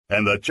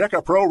And the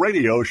Checka Pro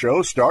Radio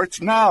Show starts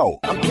now.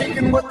 I'm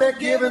taking what they're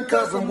giving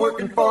because I'm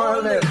working for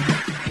a living.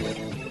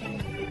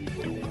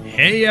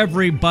 Hey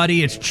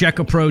everybody, it's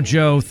Checka Pro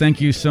Joe. Thank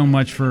you so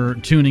much for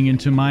tuning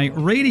into my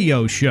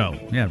radio show.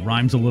 Yeah, it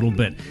rhymes a little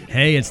bit.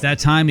 Hey, it's that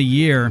time of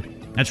year.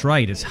 That's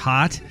right, it's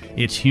hot,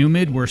 it's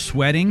humid, we're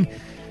sweating.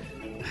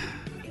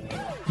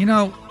 You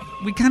know,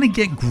 we kind of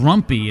get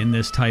grumpy in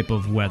this type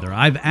of weather.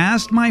 I've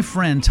asked my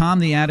friend Tom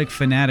the Attic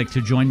Fanatic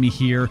to join me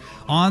here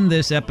on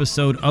this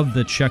episode of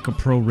the Checka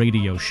Pro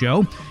Radio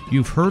Show.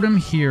 You've heard him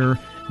here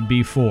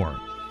before,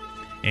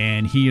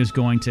 and he is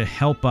going to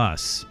help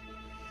us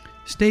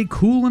stay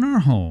cool in our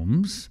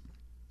homes,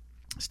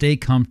 stay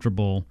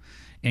comfortable,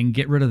 and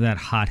get rid of that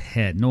hot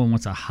head. No one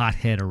wants a hot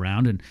head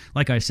around, and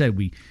like I said,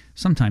 we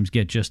sometimes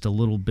get just a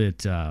little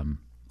bit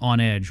on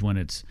edge when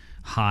it's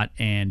hot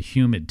and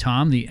humid.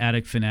 Tom, the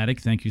Attic Fanatic,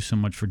 thank you so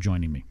much for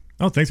joining me.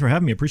 Oh, thanks for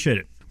having me. Appreciate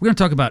it. We're going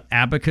to talk about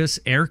Abacus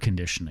air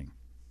conditioning.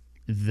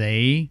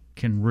 They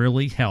can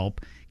really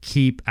help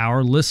keep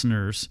our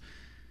listeners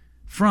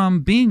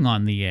from being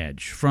on the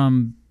edge,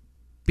 from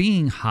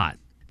being hot.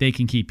 They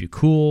can keep you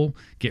cool,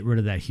 get rid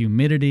of that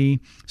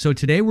humidity. So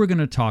today we're going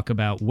to talk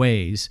about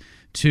ways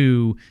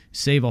to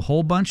save a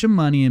whole bunch of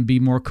money and be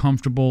more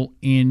comfortable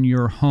in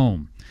your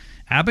home.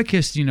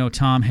 Abacus, you know,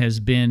 Tom, has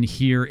been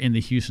here in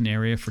the Houston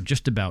area for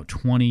just about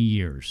 20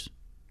 years.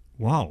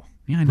 Wow.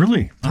 Yeah, I know.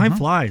 Really? Time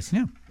flies.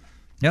 Yeah.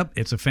 Yep.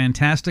 It's a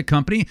fantastic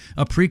company,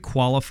 a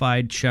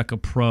pre-qualified Checka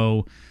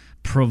Pro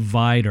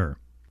provider.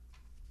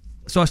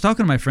 So I was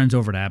talking to my friends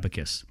over at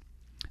Abacus.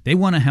 They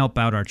want to help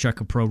out our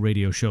Checka Pro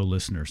Radio Show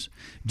listeners.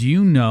 Do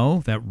you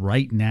know that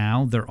right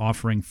now they're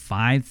offering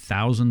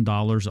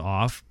 $5,000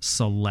 off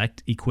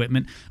select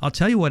equipment? I'll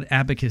tell you what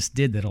Abacus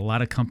did that a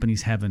lot of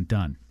companies haven't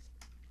done.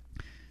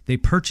 They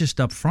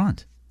purchased up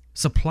front.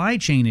 Supply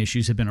chain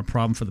issues have been a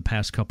problem for the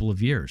past couple of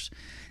years.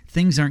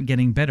 Things aren't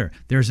getting better.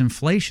 There's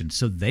inflation,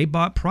 so they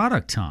bought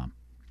product, Tom,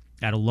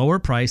 at a lower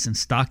price and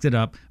stocked it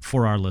up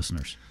for our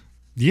listeners.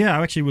 Yeah,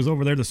 I actually was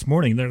over there this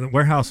morning. The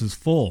warehouse is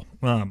full,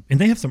 and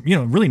they have some,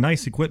 really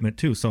nice equipment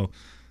too. So,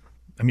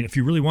 I mean, if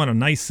you really want a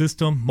nice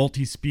system,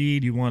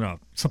 multi-speed, you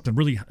want something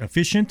really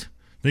efficient,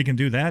 they can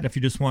do that. If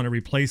you just want to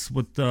replace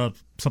with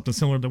something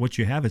similar to what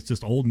you have, it's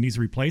just old and needs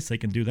to replace, they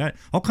can do that.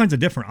 All kinds of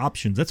different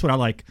options. That's what I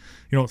like.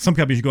 Some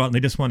companies you go out and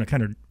they just want to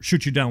kind of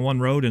shoot you down one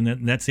road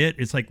and that's it.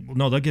 It's like,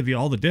 no, they'll give you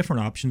all the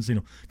different options,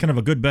 kind of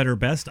a good, better,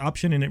 best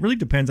option. And it really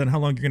depends on how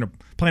long you're going to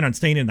plan on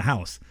staying in the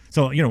house.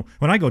 So,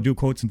 when I go do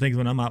quotes and things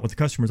when I'm out with the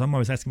customers, I'm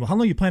always asking, well, how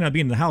long you plan on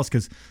being in the house?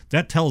 Because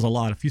that tells a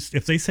lot.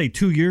 If they say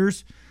 2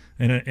 years,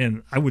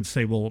 and I would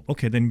say, well,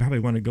 okay, then you probably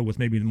want to go with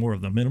maybe more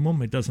of the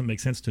minimum. It doesn't make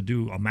sense to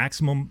do a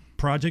maximum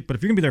project. But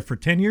if you're going to be there for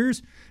 10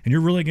 years and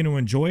you're really going to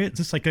enjoy it,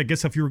 just like I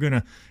guess if you were going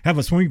to have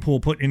a swimming pool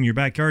put in your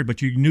backyard,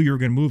 but you knew you were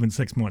going to move in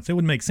 6 months, it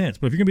wouldn't make sense.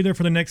 But if you're going to be there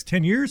for the next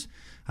 10 years,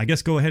 I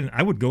guess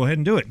I would go ahead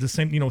and do it. The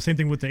same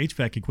thing with the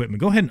HVAC equipment.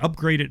 Go ahead and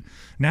upgrade it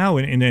now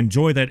and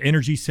enjoy that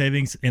energy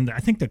savings. And I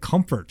think the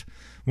comfort,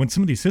 when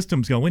some of these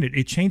systems go in,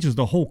 it changes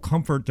the whole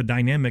comfort, the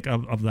dynamic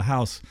of the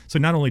house. So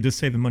not only just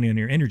saving money on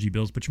your energy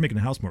bills, but you're making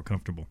the house more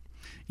comfortable.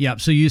 Yeah,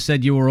 so you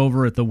said you were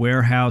over at the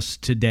warehouse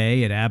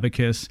today at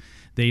Abacus.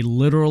 They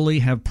literally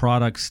have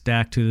products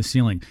stacked to the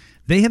ceiling.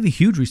 They have a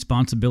huge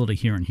responsibility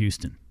here in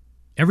Houston.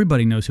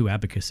 Everybody knows who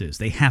Abacus is.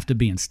 They have to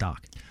be in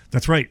stock.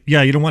 That's right.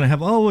 Yeah, you don't want to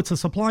have, it's a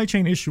supply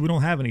chain issue, we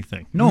don't have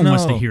anything. No one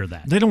wants to hear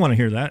that. They don't want to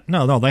hear that.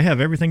 No, they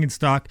have everything in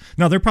stock.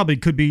 Now, there probably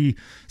could be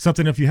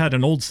something if you had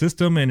an old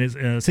system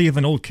and say you have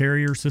an old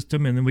carrier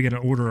system and then we got to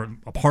order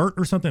a part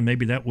or something,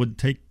 maybe that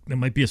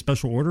might be a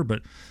special order.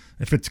 But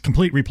if it's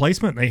complete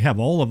replacement, they have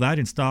all of that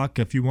in stock.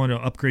 If you want to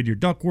upgrade your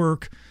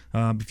ductwork,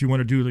 if you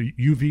want to do the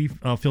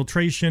UV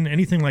filtration,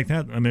 anything like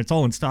that, I mean, it's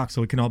all in stock,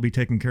 so it can all be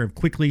taken care of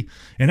quickly.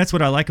 And that's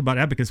what I like about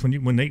Abacus. When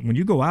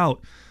you go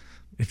out,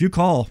 if you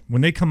call,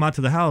 when they come out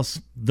to the house,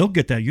 they'll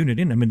get that unit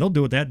in. I mean, they'll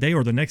do it that day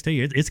or the next day.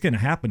 It's going to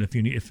happen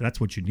if that's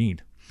what you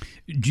need.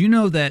 Do you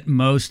know that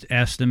most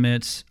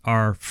estimates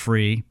are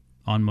free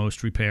on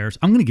most repairs?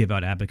 I'm going to give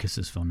out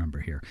Abacus's phone number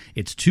here.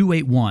 It's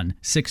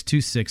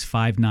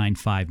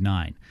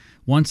 281-626-5959.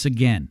 Once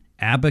again,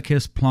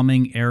 Abacus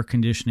Plumbing, Air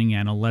Conditioning,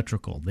 and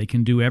Electrical. They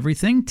can do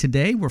everything.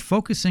 Today, we're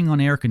focusing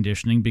on air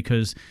conditioning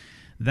because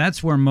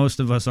that's where most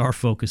of us are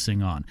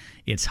focusing on.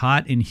 It's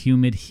hot and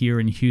humid here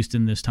in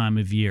Houston this time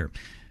of year.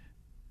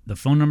 The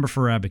phone number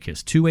for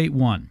Abacus,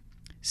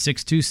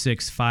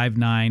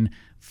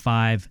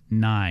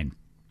 281-626-5959.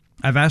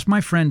 I've asked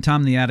my friend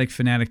Tom the Attic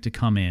Fanatic to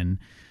come in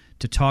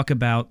to talk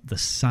about the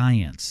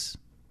science.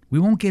 We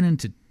won't get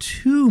into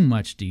too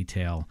much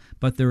detail,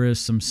 but there is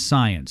some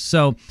science.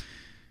 So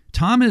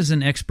Tom is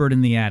an expert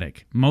in the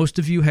attic. Most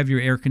of you have your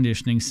air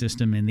conditioning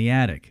system in the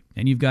attic,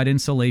 and you've got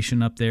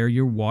insulation up there.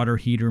 Your water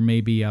heater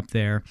may be up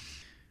there.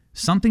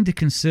 Something to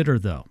consider,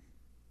 though,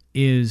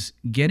 is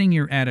getting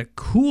your attic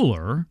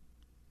cooler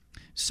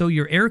so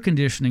your air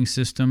conditioning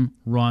system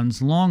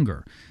runs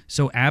longer.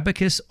 So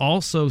Abacus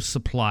also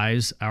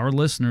supplies our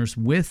listeners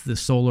with the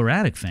solar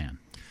attic fan.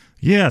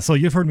 Yeah, so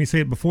you've heard me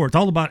say it before. It's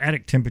all about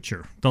attic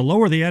temperature. The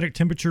lower the attic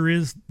temperature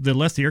is, the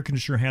less the air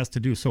conditioner has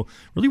to do. So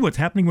really what's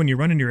happening when you're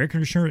running your air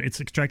conditioner,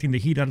 it's extracting the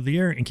heat out of the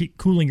air and keep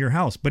cooling your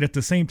house. But at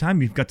the same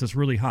time, you've got this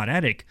really hot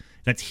attic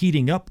that's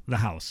heating up the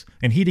house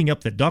and heating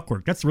up the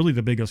ductwork. That's really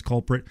the biggest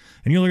culprit.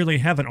 And you'll really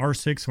have an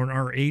R6 or an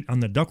R8 on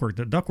the ductwork.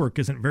 The ductwork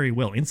isn't very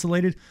well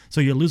insulated, so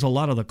you lose a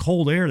lot of the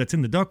cold air that's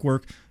in the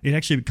ductwork. It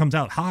actually comes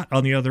out hot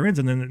on the other ends,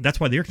 and then that's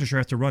why the air conditioner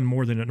has to run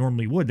more than it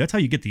normally would. That's how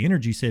you get the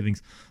energy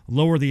savings.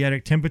 Lower the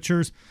attic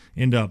temperatures,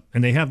 and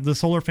they have the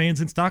solar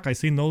fans in stock. I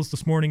seen those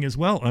this morning as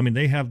well. I mean,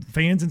 they have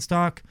fans in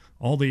stock,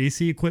 all the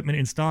AC equipment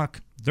in stock.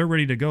 They're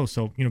ready to go.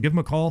 So, give them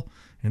a call,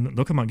 and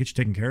they'll come out and get you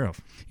taken care of.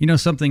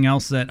 Something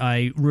else that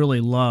I really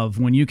love,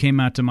 when you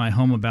came out to my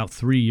home about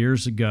 3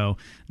 years ago,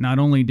 not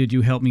only did you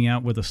help me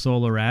out with a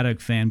solar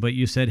attic fan, but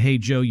you said, hey,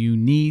 Joe, you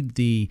need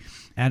the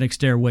attic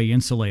stairway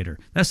insulator.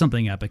 That's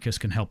something Abacus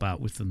can help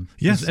out with them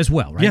as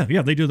well, right?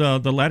 Yeah, they do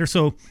the ladder.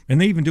 So, and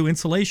they even do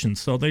insulation.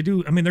 So they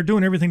do, they're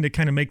doing everything to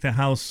kind of make the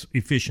house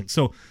efficient.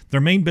 So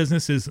their main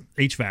business is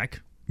HVAC,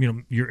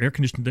 your air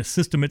conditioning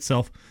system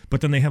itself,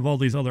 but then they have all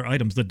these other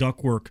items, the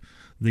ductwork,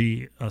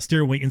 the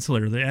stairway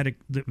insulator, the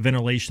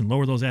ventilation,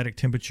 lower those attic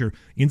temperature,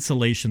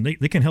 insulation. They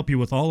can help you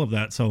with all of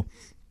that. So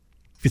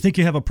if you think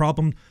you have a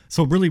problem,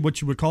 so really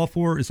what you would call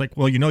for is like,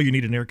 well, you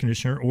need an air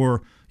conditioner,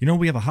 or,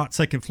 we have a hot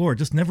second floor. It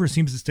just never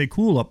seems to stay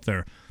cool up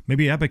there.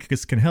 Maybe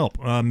Abacus can help.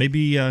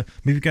 Maybe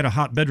you've got a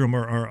hot bedroom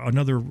or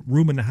another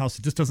room in the house.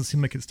 It just doesn't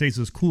seem like it stays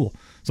as cool.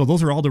 So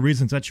those are all the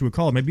reasons that you would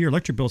call. Maybe your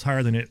electric bill is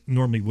higher than it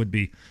normally would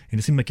be. And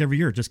it seems like every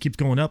year it just keeps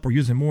going up. We're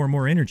using more and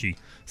more energy.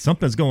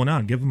 Something's going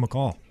on. Give them a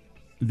call.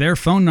 Their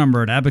phone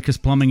number at Abacus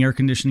Plumbing, Air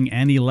Conditioning,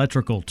 and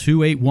Electrical,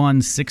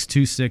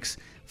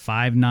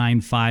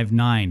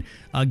 281-626-5959.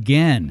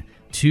 Again,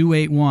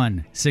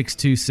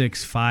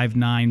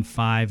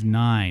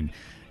 281-626-5959.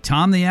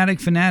 Tom the Attic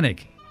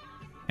Fanatic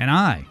and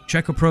I,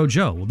 Checker Pro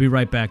Joe, will be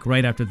right back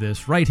right after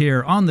this, right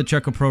here on the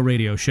Checker Pro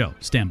Radio Show.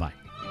 Stand by.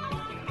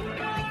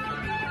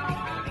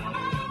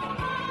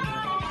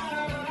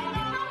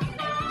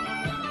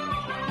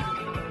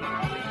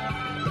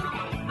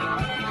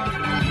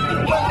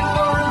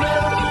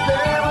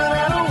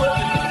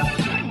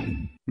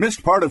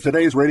 Missed part of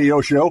today's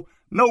radio show?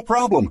 No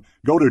problem.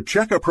 Go to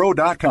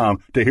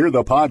checkapro.com to hear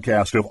the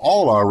podcast of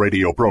all our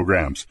radio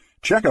programs.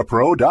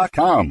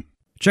 Checkapro.com.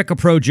 Checker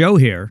Pro Joe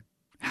here.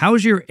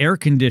 How's your air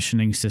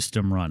conditioning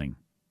system running?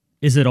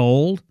 Is it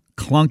old,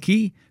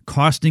 clunky,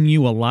 costing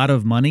you a lot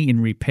of money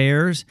in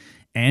repairs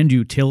and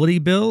utility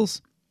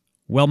bills?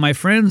 Well, my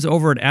friends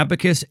over at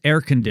Abacus Air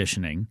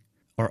Conditioning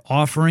are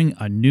offering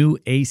a new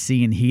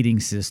AC and heating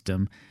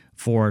system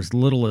for as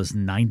little as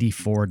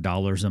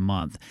 $94 a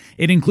month.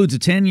 It includes a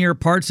 10-year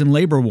parts and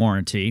labor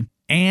warranty,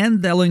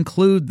 and they'll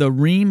include the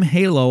Rheem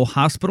Halo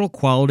Hospital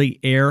Quality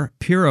Air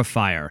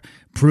Purifier,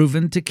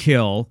 proven to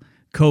kill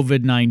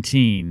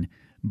COVID-19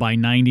 by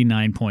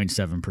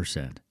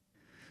 99.7%.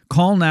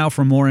 Call now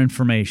for more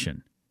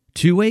information.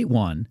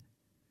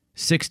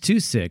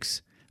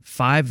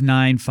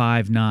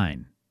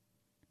 281-626-5959.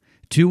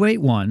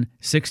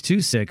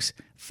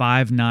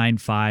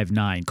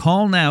 281-626-5959.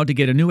 Call now to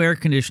get a new air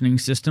conditioning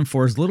system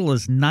for as little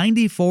as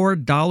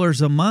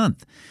 $94 a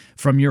month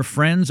from your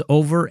friends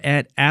over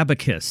at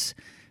Abacus.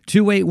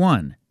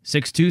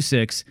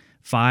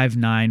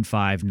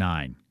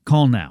 281-626-5959.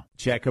 Call now.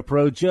 Checker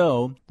Pro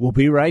Joe will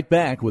be right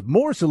back with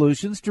more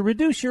solutions to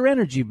reduce your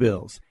energy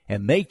bills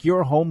and make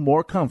your home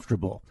more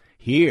comfortable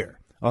here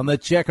on the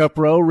Checker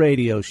Pro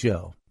Radio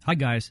Show. Hi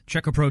guys,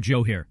 Checker Pro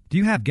Joe here. Do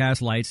you have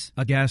gas lights,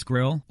 a gas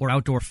grill, or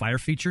outdoor fire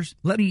features?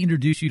 Let me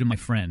introduce you to my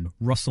friend,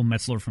 Russell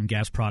Metzler from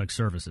Gas Product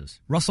Services.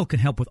 Russell can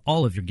help with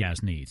all of your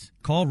gas needs.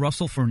 Call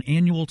Russell for an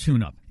annual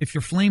tune-up. If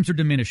your flames are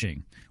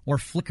diminishing or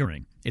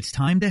flickering, it's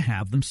time to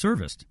have them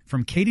serviced.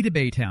 From Katy to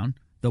Baytown,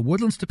 the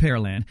Woodlands to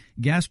Pearland,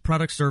 Gas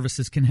Product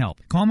Services can help.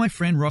 Call my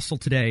friend Russell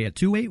today at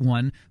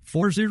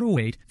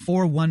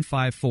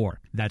 281-408-4154.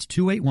 That's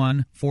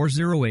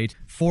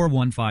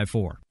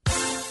 281-408-4154.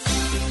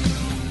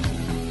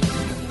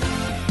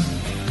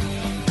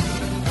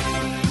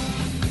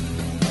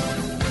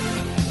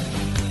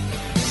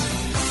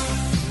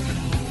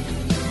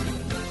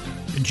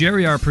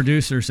 Jerry, our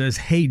producer, says,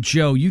 "Hey,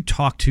 Joe, you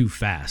talk too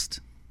fast."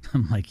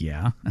 I'm like,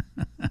 yeah,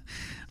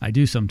 I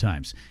do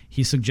sometimes.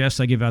 He suggests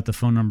I give out the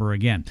phone number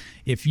again.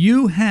 If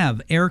you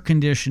have air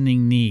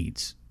conditioning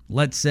needs,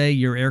 let's say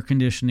your air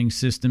conditioning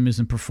system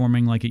isn't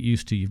performing like it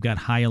used to, you've got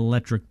high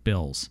electric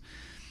bills,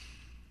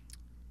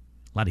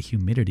 a lot of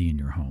humidity in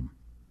your home,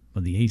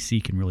 well, the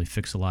AC can really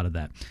fix a lot of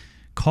that.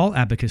 Call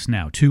Abacus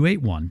now,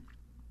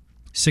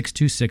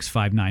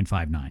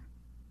 281-626-5959.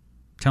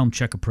 Tell them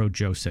Checker Pro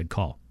Joe said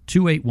call.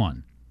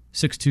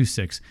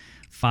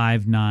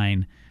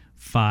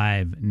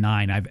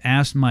 281-626-5959. I've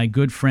asked my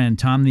good friend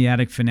Tom the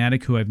Attic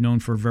Fanatic, who I've known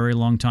for a very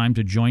long time,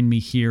 to join me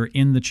here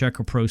in the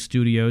Checker Pro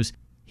studios.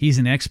 He's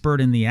an expert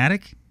in the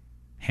attic,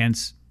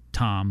 hence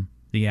Tom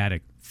the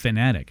Attic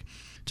Fanatic.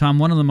 Tom,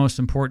 one of the most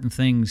important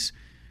things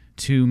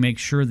to make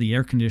sure the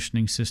air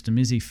conditioning system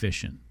is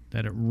efficient,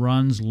 that it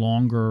runs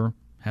longer,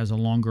 has a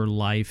longer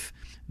life,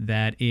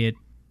 that it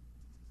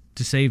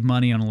to save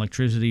money on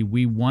electricity.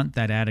 We want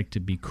that attic to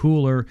be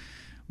cooler.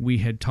 We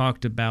had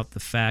talked about the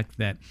fact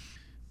that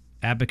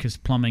Abacus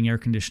Plumbing, Air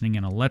Conditioning,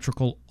 and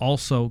Electrical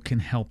also can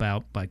help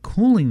out by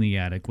cooling the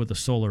attic with a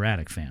solar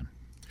attic fan.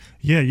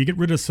 Yeah, you get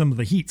rid of some of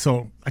the heat.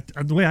 So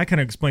the way I kind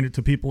of explain it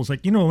to people is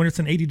like, when it's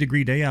an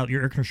 80-degree day out,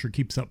 your air conditioner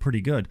keeps up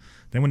pretty good.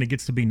 Then when it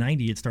gets to be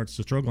 90, it starts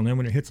to struggle. And then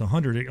when it hits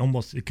 100,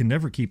 it can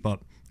never keep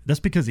up. That's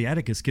because the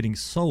attic is getting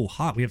so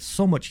hot. We have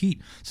so much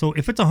heat. So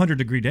if it's a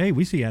 100-degree day,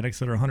 we see attics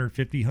that are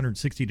 150,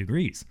 160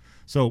 degrees.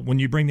 So when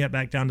you bring that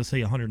back down to,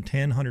 say,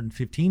 110,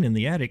 115 in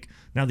the attic,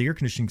 now the air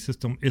conditioning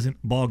system isn't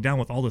bogged down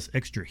with all this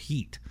extra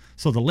heat.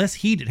 So the less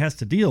heat it has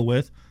to deal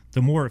with,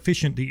 the more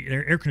efficient the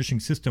air conditioning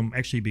system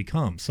actually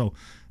becomes. So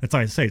that's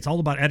why I say it's all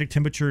about attic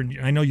temperature. And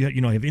I know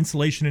you have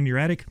insulation in your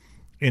attic,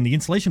 and the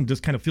insulation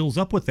just kind of fills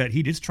up with that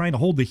heat. It's trying to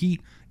hold the heat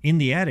in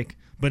the attic,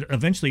 but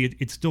eventually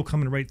it's still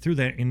coming right through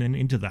that and then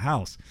into the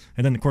house.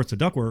 And then, of course, the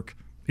ductwork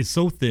is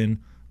so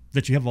thin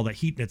that you have all that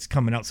heat that's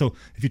coming out. So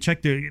if you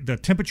check the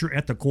temperature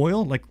at the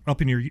coil, like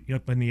up in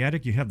the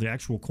attic, you have the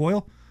actual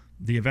coil,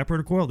 the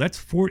evaporator coil,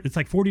 it's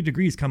like 40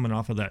 degrees coming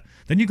off of that.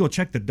 Then you go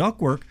check the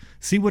ductwork,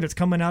 see what it's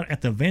coming out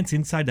at the vents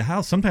inside the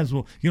house. Sometimes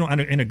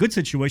in a good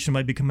situation, it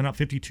might be coming out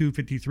 52,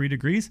 53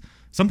 degrees.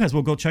 Sometimes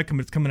we'll go check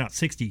them, it's coming out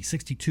 60,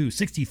 62,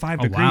 65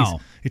 degrees. Wow.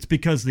 It's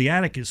because the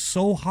attic is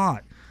so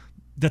hot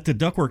that the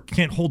ductwork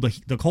can't hold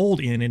the cold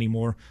in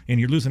anymore,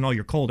 and you're losing all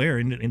your cold air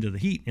into the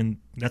heat, and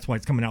that's why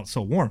it's coming out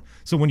so warm.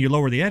 So when you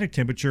lower the attic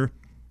temperature,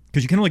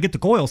 because you can only get the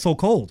coil so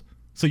cold,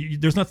 so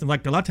there's nothing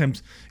like, a lot of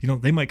times,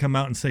 they might come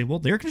out and say, well,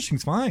 the air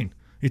conditioning's fine.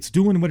 It's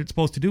doing what it's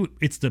supposed to do.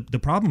 It's the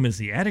problem is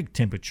the attic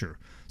temperature.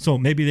 So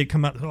maybe they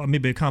come out,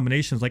 maybe a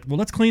combination is like, well,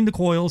 let's clean the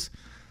coils.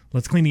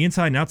 Let's clean the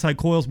inside and outside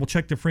coils. We'll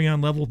check the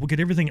Freon level. We'll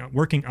get everything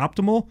working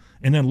optimal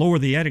and then lower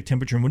the attic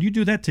temperature. And when you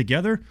do that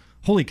together,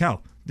 holy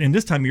cow. And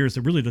this time of year is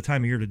really the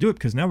time of year to do it,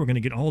 because now we're going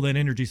to get all that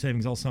energy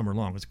savings all summer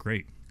long. It's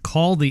great.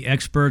 Call the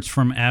experts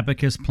from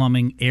Abacus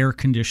Plumbing, Air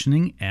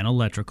Conditioning, and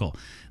Electrical.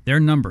 Their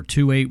number,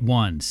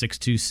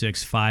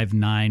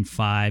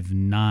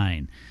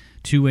 281-626-5959.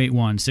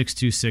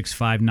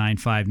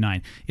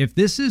 281-626-5959. If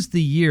this is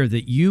the year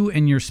that you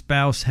and your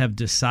spouse have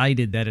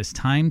decided that it's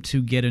time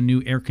to get a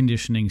new air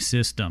conditioning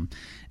system,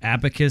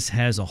 Abacus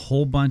has a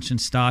whole bunch in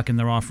stock, and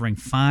they're offering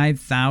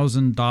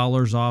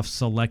 $5,000 off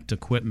select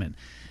equipment.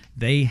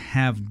 They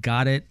have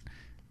got it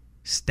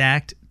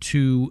stacked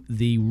to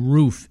the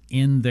roof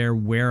in their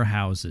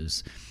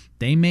warehouses.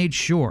 They made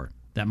sure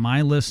that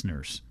my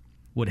listeners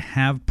would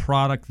have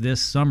product this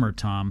summer,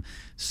 Tom.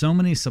 So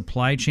many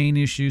supply chain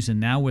issues, and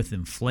now with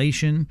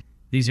inflation,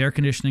 these air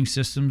conditioning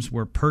systems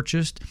were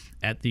purchased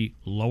at the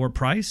lower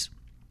price.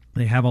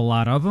 They have a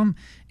lot of them,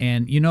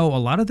 and a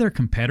lot of their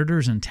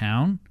competitors in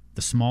town,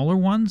 the smaller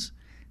ones,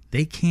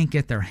 they can't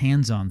get their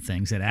hands on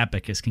things that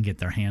Abacus can get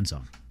their hands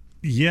on.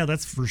 Yeah,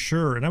 that's for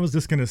sure. And I was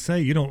just going to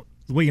say, the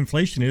way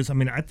inflation is, I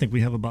think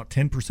we have about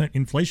 10%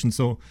 inflation.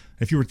 So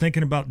if you were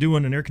thinking about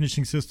doing an air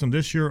conditioning system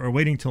this year or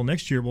waiting till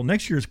next year, well,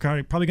 next year is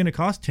probably going to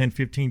cost 10,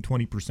 15,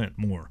 20%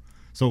 more.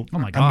 So, oh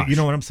my gosh. You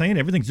know what I'm saying?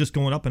 Everything's just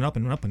going up and up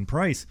and up in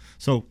price.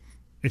 So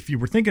if you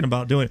were thinking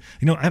about doing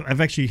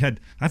it,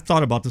 I've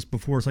thought about this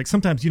before. It's like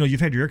sometimes, you've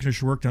had your air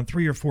conditioner worked on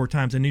 3 or 4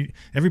 times, and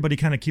everybody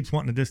kind of keeps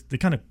wanting to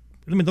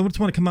they just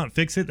want to come out and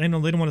fix it. They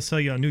know they don't want to sell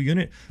you a new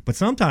unit. But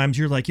sometimes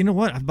you're like, you know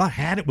what? I've about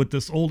had it with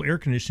this old air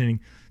conditioning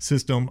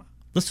system.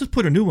 Let's just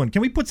put a new one.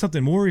 Can we put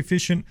something more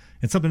efficient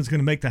and something that's going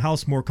to make the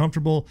house more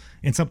comfortable,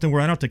 and something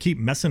where I don't have to keep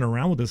messing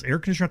around with this air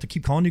conditioner? I have to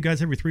keep calling you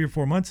guys every 3 or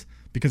 4 months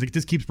because it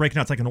just keeps breaking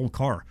out. It's like an old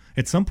car.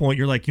 At some point,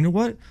 you're like, you know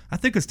what? I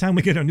think it's time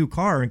we get a new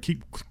car and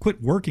quit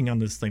working on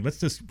this thing. Let's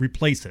just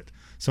replace it.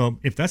 So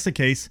if that's the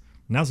case,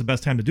 now's the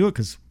best time to do it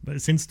because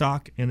it's in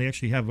stock and they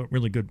actually have a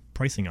really good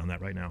pricing on that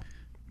right now.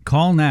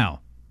 Call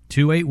now,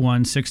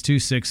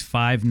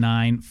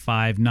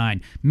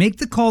 281-626-5959. Make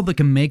the call that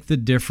can make the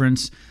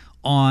difference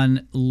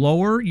on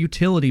lower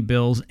utility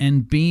bills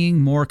and being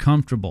more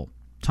comfortable.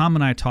 Tom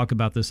and I talk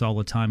about this all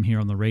the time here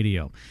on the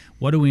radio.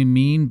 What do we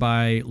mean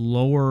by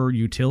lower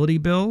utility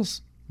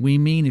bills? We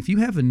mean if you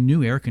have a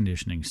new air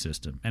conditioning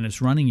system and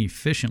it's running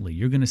efficiently,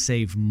 you're going to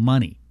save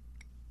money.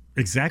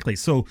 Exactly.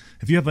 So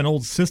if you have an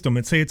old system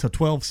and say it's a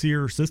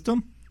 12-SEER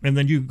system, and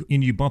then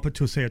you bump it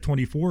to, say, a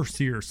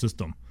 24-SEER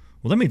system,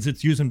 well, that means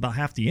it's using about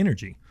half the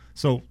energy.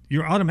 So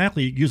you're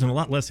automatically using a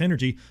lot less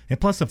energy. And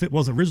plus, if it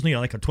was originally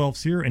like a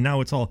 12-SEER and now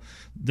it's all,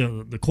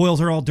 the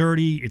coils are all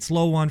dirty, it's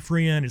low on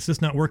Freon, it's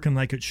just not working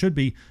like it should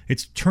be,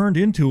 it's turned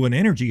into an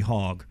energy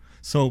hog.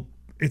 So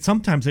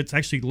sometimes it's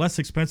actually less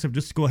expensive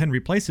just to go ahead and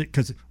replace it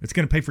because it's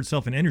going to pay for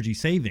itself in energy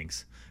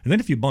savings. And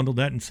then if you bundle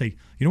that and say,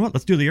 you know what,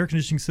 let's do the air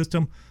conditioning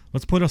system,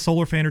 let's put a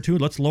solar fan or two,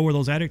 let's lower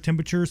those attic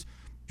temperatures,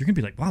 you're going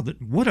to be like, wow,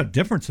 what a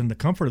difference in the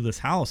comfort of this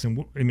house.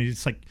 And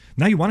it's like,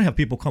 now you want to have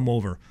people come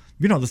over.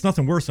 There's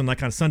nothing worse than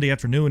like on a Sunday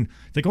afternoon.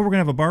 It's like, oh, we're going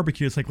to have a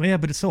barbecue. It's like, well, yeah,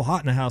 but it's so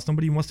hot in the house.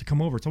 Nobody wants to come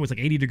over. It's always like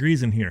 80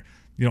 degrees in here.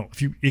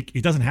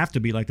 It doesn't have to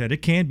be like that. It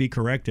can be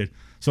corrected.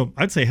 So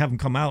I'd say have them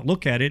come out,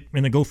 look at it,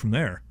 and then go from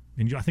there.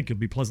 and I think you'll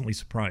be pleasantly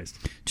surprised.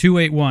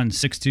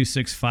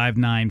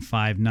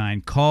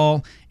 281-626-5959.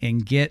 Call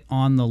and get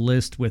on the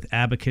list with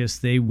Abacus.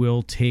 They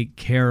will take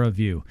care of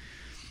you.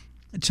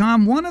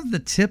 Tom, one of the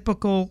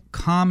typical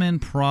common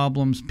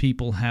problems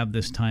people have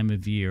this time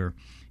of year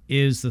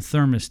is the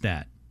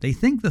thermostat. They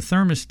think the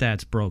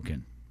thermostat's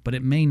broken, but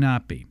it may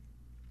not be.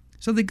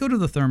 So they go to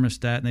the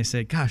thermostat and they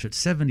say, gosh, it's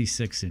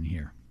 76 in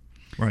here.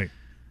 Right.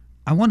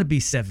 I want to be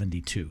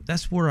 72.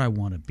 That's where I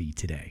want to be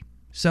today.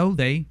 So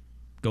they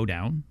go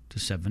down to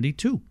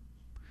 72.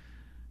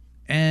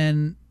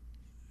 And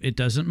it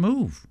doesn't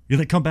move. Yeah,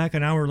 they come back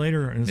an hour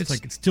later and it's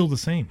like it's still the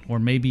same. Or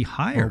maybe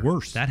higher. Or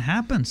worse. That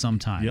happens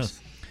sometimes. Yes.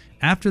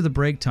 After the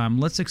break time,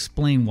 let's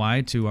explain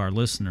why to our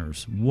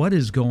listeners. What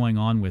is going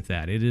on with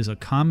that? It is a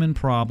common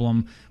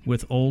problem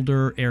with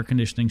older air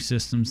conditioning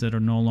systems that are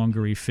no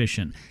longer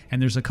efficient.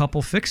 And there's a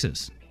couple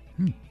fixes.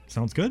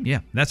 Sounds good. Yeah,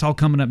 that's all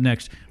coming up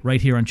next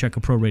right here on Check A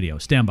Pro Radio.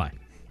 Stand by.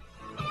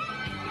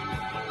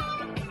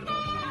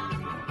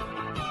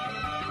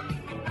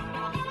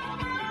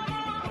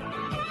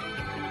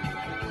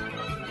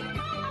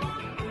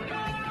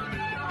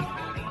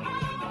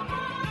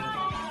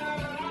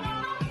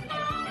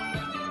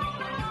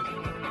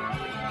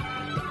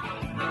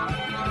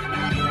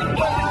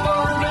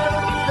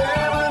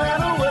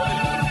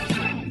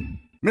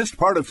 Missed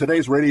part of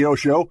today's radio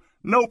show?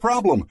 No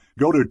problem.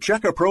 Go to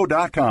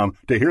checkapro.com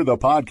to hear the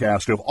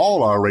podcast of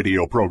all our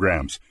radio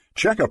programs.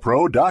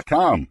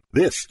 Checkapro.com.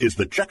 This is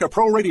the Check A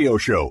Pro Radio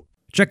Show.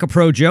 Check A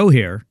Pro Joe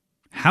here.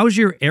 How's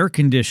your air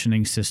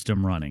conditioning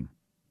system running?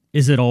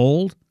 Is it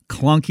old,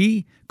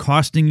 clunky,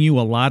 costing you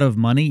a lot of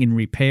money in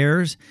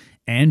repairs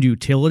and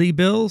utility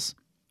bills?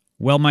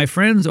 Well, my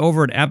friends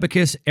over at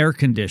Abacus Air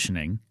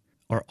Conditioning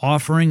are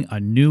offering a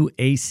new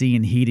AC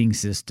and heating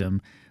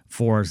system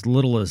for as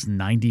little as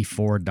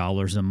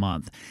 $94 a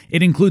month.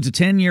 It includes a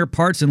 10-year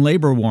parts and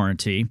labor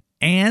warranty,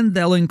 and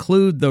they'll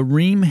include the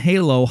Rheem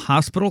Halo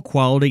Hospital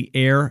Quality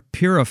Air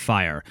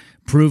Purifier,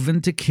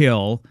 proven to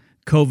kill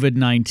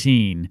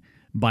COVID-19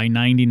 by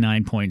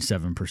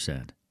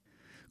 99.7%.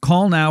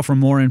 Call now for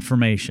more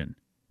information.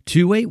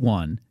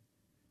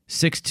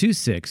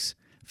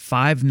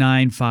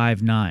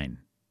 281-626-5959.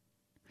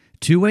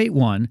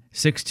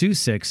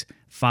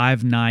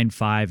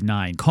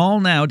 281-626-5959. Call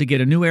now to get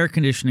a new air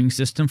conditioning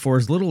system for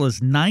as little as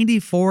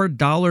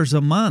 $94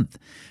 a month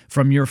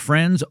from your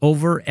friends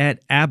over at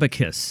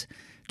Abacus.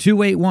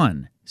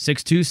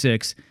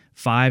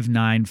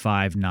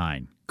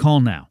 281-626-5959.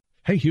 Call now.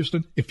 Hey,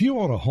 Houston, if you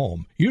own a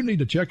home, you need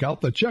to check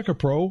out the Check A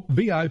Pro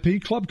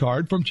VIP Club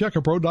Card from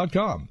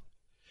checkapro.com.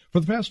 For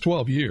the past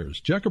 12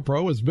 years, Check A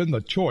Pro has been the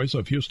choice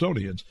of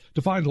Houstonians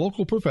to find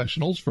local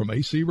professionals from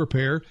AC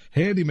repair,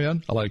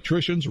 handymen,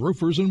 electricians,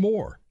 roofers, and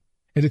more.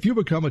 And if you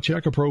become a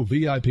Check A Pro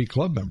VIP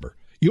Club member,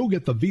 you'll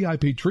get the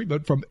VIP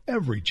treatment from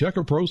every Check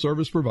A Pro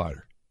service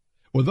provider.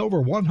 With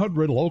over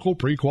 100 local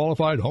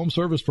pre-qualified home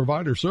service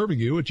providers serving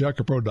you at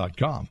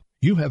checkapro.com,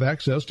 you have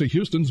access to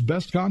Houston's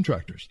best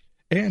contractors,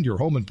 and your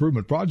home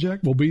improvement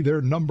project will be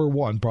their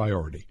 #1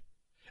 priority.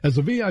 As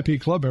a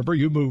VIP club member,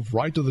 you move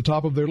right to the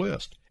top of their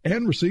list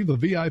and receive the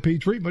VIP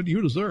treatment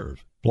you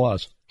deserve.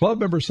 Plus, club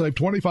members save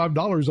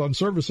 $25 on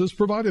services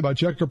provided by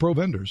Check A Pro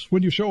vendors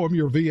when you show them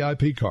your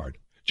VIP card.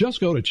 Just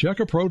go to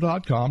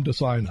checkapro.com to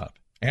sign up.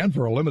 And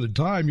for a limited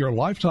time, your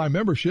lifetime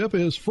membership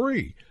is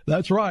free.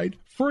 That's right,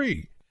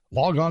 free.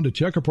 Log on to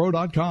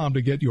checkapro.com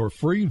to get your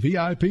free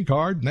VIP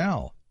card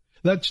now.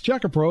 That's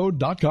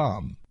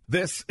checkapro.com.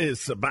 This is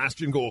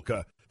Sebastian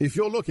Gorka. If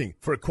you're looking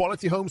for a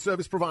quality home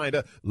service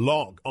provider,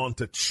 log on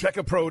to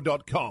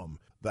checkapro.com.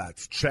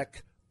 That's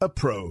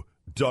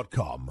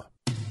checkapro.com.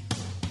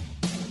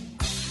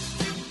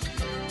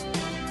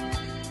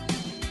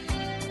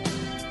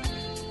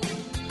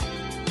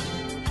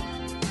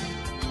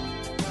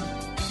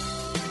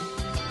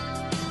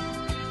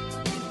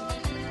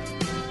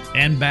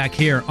 And back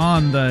here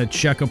on the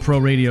Check A Pro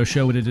Radio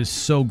Show, it is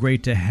so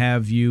great to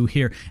have you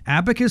here.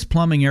 Abacus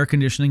Plumbing, Air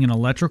Conditioning, and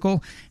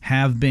Electrical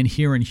have been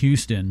here in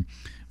Houston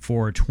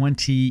for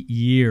 20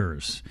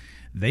 years.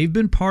 They've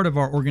been part of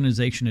our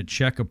organization at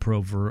Check A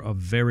Pro for a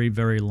very,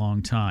 very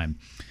long time.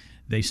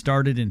 They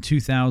started in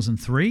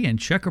 2003, and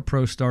Check A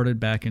Pro started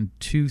back in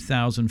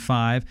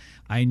 2005.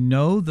 I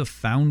know the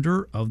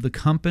founder of the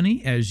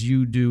company, as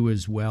you do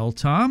as well,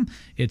 Tom.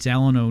 It's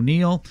Alan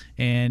O'Neill,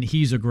 and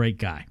he's a great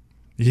guy.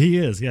 He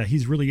is, yeah.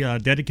 He's really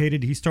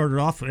dedicated. He started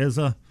off as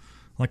a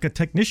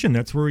technician.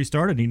 That's where he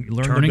started. He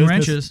learned turning the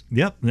business. wrenches.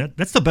 Yep,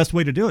 that's the best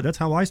way to do it. That's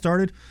how I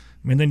started.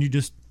 And then you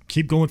just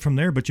keep going from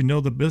there. But you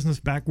know the business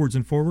backwards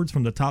and forwards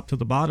from the top to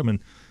the bottom, and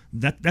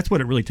that's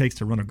what it really takes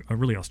to run a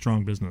really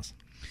strong business.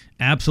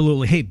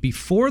 Absolutely. Hey,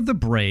 before the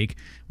break,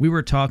 we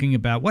were talking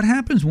about what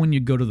happens when you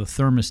go to the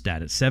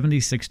thermostat at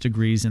 76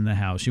 degrees in the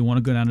house. You want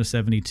to go down to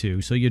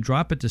 72, so you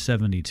drop it to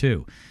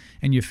 72,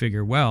 and you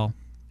figure, well,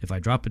 If I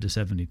drop it to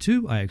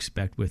 72, I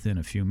expect within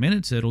a few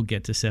minutes it'll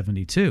get to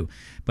 72.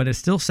 But it's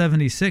still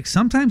 76.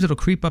 Sometimes it'll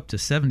creep up to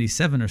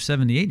 77 or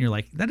 78, and you're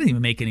like, that doesn't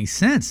even make any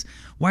sense.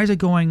 Why is it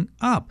going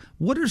up?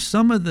 What are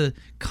some of the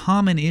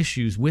common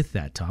issues with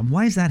that, Tom?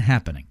 Why is that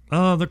happening? There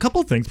are a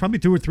couple of things, probably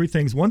 2 or 3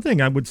 things. One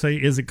thing I would say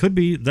is it could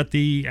be that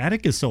the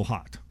attic is so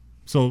hot.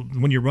 So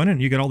when you're running,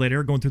 you get all that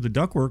air going through the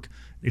ductwork,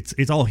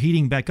 it's all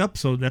heating back up,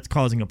 so that's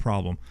causing a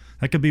problem.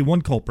 That could be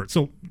one culprit.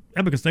 So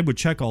Abacus, they would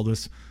check all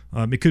this.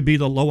 It could be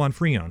the low on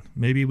Freon.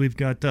 Maybe we've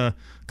got a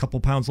couple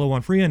pounds low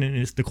on Freon,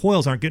 and the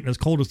coils aren't getting as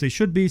cold as they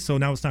should be, so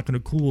now it's not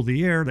going to cool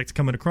the air that's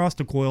coming across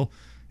the coil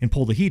and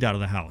pull the heat out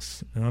of the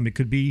house. It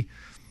could be,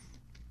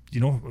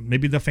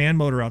 maybe the fan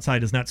motor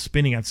outside is not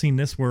spinning. I've seen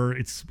this where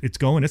it's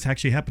going. It's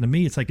actually happened to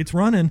me. It's like it's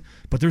running,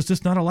 but there's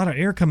just not a lot of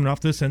air coming off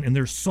this, and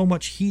there's so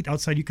much heat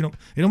outside.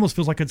 It almost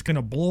feels like it's going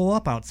to blow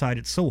up outside.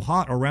 It's so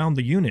hot around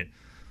the unit.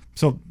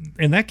 So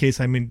in that case,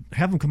 have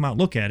them come out,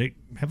 look at it,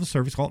 have a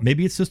service call.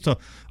 Maybe it's just a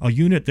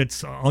unit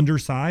that's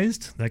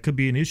undersized. That could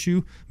be an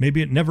issue.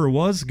 Maybe it never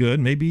was good.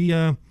 Maybe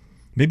you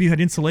had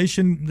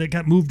insulation that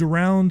got moved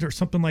around or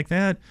something like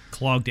that.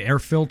 Clogged air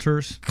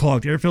filters,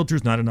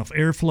 not enough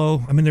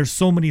airflow. There's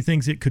so many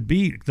things it could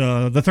be.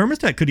 The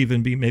thermostat could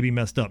even be maybe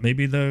messed up.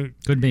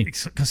 Could be.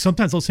 Because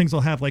sometimes those things will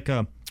have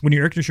when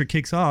your air conditioner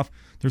kicks off,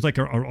 there's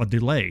a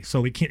delay.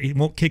 So it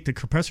won't kick the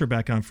compressor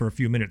back on for a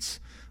few minutes.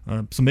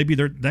 So maybe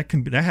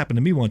that happened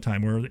to me one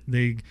time where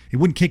it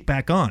wouldn't kick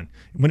back on.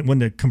 When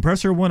the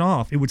compressor went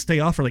off, it would stay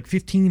off for like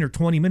 15 or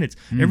 20 minutes.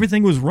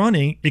 Everything was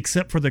running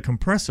except for the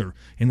compressor,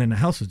 and then the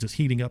house was just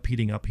heating up.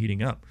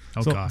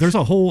 Oh, so gosh. there's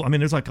a whole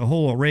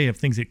array of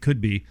things it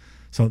could be.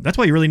 So that's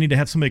why you really need to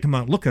have somebody come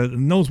out and look at it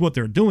and knows what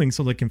they're doing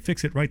so they can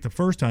fix it right the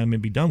first time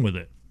and be done with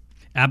it.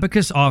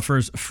 Abacus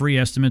offers free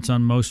estimates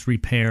on most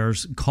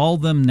repairs. Call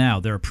them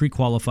now. They're a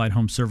pre-qualified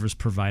home service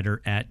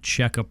provider at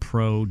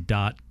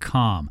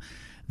checkapro.com.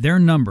 Their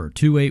number,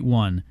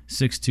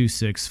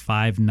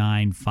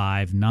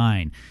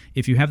 281-626-5959.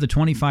 If you have the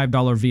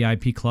 $25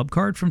 VIP club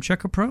card from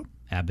CheckAPro,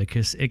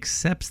 Abacus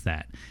accepts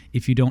that.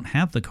 If you don't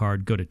have the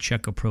card, go to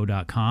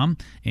checkapro.com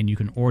and you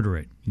can order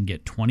it. You can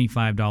get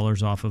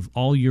 $25 off of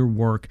all your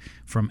work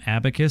from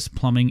Abacus,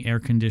 plumbing, air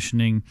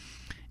conditioning,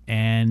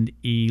 and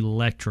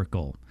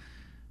electrical.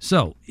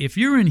 So if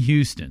you're in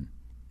Houston,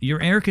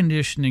 your air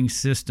conditioning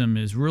system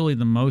is really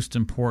the most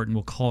important,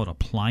 we'll call it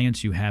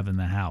appliance you have in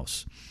the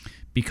house,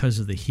 because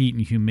of the heat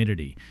and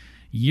humidity.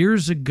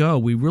 Years ago,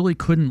 we really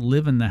couldn't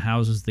live in the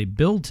houses they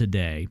build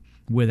today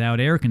without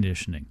air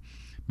conditioning.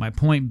 My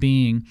point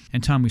being,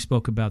 and Tom, we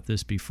spoke about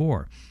this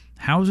before,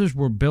 houses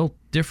were built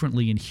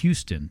differently in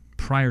Houston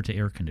prior to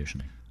air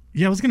conditioning.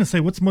 Yeah, I was going to say,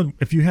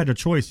 if you had a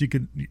choice, you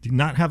could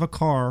not have a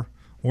car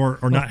or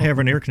not have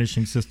an air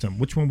conditioning system.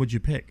 Which one would you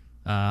pick?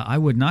 I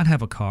would not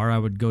have a car. I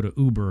would go to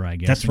Uber, I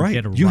guess. That's right.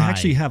 Get a you ride.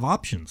 actually have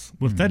options.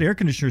 If that air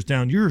conditioner's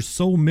down, you're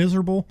so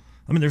miserable.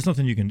 There's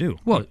nothing you can do.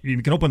 Well, you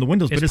can open the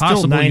windows, but it's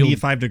still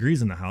 95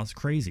 degrees in the house.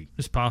 Crazy.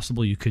 It's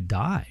possible you could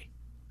die.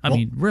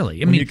 Really.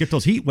 When you get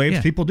those heat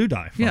waves, people do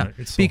die from it.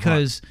 It's so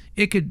because hot.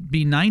 It could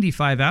be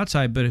 95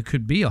 outside, but it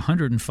could be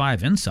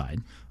 105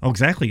 inside. Oh,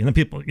 exactly. And then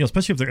people,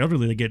 especially if they're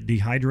elderly, they get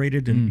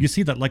dehydrated. And you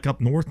see that like up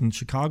north in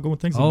Chicago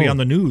and things. It'll be on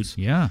the news.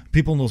 Yeah.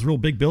 People in those real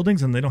big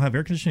buildings, and they don't have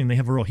air conditioning. They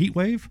have a real heat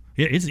wave.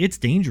 Yeah, it's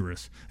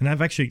dangerous. And I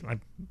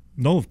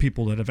know of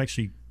people that have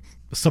actually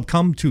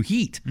succumbed to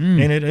heat,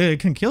 and it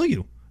can kill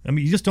you.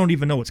 You just don't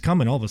even know what's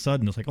coming. All of a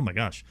sudden, it's like, oh my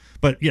gosh.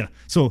 But yeah,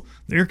 so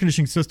the air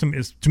conditioning system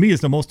is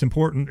the most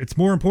important. It's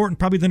more important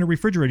probably than a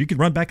refrigerator. You could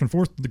run back and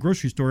forth to the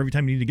grocery store every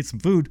time you need to get some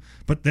food,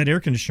 but that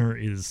air conditioner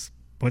is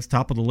what's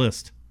top of the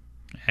list.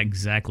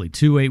 Exactly.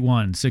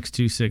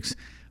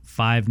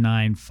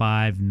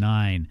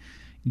 281-626-5959.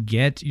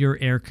 Get your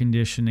air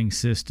conditioning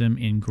system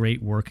in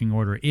great working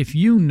order. If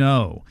you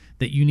know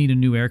that you need a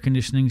new air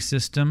conditioning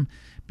system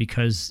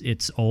because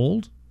it's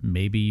old,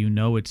 maybe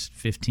it's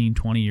 15,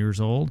 20 years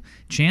old,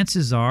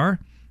 chances are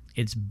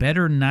it's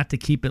better not to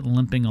keep it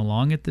limping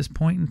along at this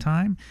point in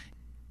time.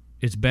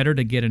 It's better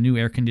to get a new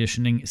air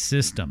conditioning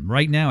system.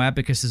 Right now,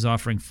 Abacus is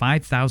offering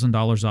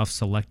 $5,000 off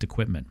select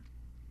equipment.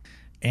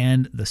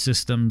 And the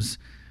systems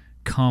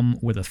come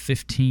with a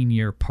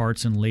 15-year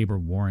parts and labor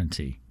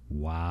warranty.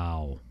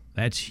 Wow,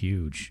 that's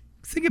huge.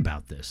 Think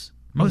about this.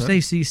 Most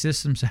AC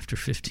systems after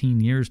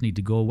 15 years need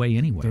to go away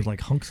anyway. There's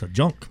like hunks of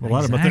junk. A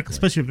lot of them,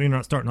 especially if you're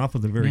not starting off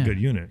with a very good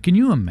unit. Can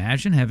you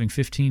imagine having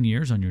 15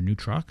 years on your new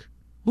truck?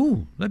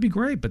 Ooh, that'd be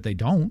great, but they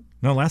don't.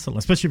 No, last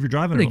especially if you're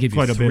driving they give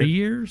quite you a bit. 3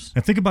 years?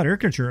 And think about air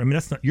conditioner.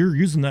 You're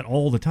using that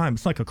all the time.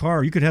 It's like a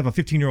car. You could have a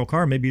 15-year-old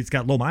car. Maybe it's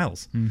got low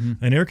miles.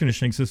 Mm-hmm. An air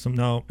conditioning system,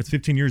 no, it's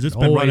 15 years. It's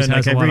been running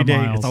like every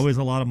day. It's always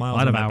a lot of miles. A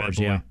lot of hours,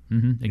 yeah.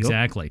 Mm-hmm,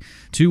 exactly.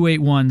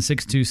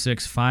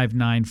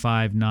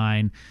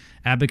 281-626-5959.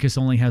 Abacus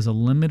only has a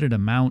limited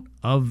amount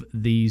of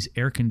these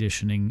air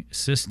conditioning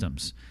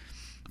systems.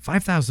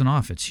 $5,000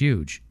 off, it's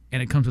huge.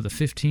 And it comes with a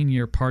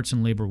 15-year parts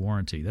and labor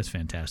warranty. That's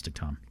fantastic,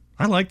 Tom.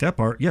 I like that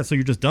part. Yeah, so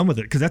you're just done with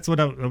it. Because that's what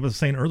I was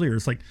saying earlier.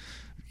 It's like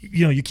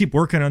you keep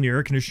working on your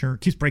air conditioner,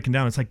 it keeps breaking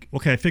down. It's like,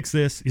 okay, I fix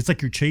this. It's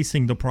like you're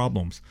chasing the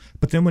problems.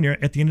 But then when you're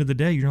at the end of the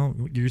day,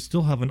 you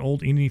still have an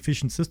old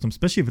inefficient system,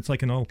 especially if it's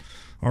like an old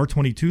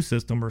R22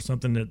 system or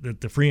something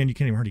that the Freon, you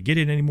can't even hardly get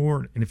it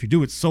anymore. And if you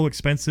do, it's so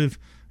expensive.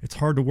 It's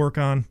hard to work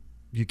on.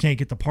 You can't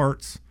get the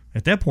parts.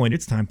 At that point,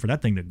 it's time for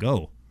that thing to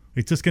go.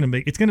 It's just going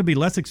to be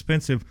less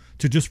expensive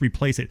to just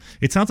replace it.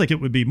 It sounds like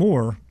it would be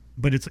more,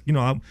 but it's,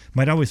 my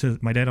dad always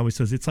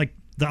says it's like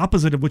the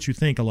opposite of what you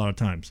think a lot of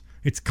times.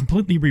 It's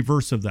completely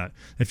reverse of that.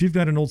 If you've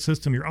got an old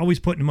system, you're always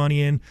putting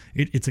money in,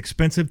 it's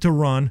expensive to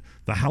run,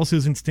 the house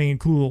isn't staying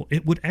cool,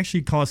 it would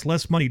actually cost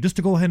less money just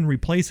to go ahead and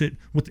replace it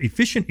with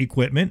efficient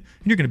equipment,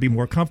 and you're going to be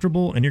more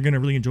comfortable, and you're going to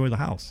really enjoy the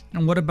house.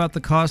 And what about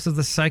the cost of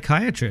the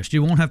psychiatrist?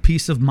 You won't have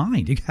peace of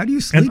mind. How do you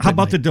sleep? And how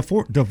about the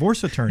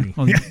divorce attorney?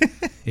 Well,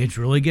 it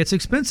really gets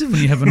expensive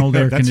when you have an old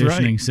air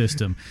conditioning right.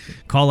 system.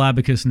 Call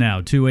Abacus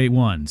now,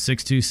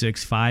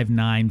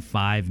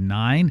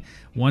 281-626-5959.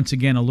 Once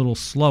again, a little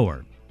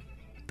slower.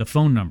 The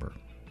phone number,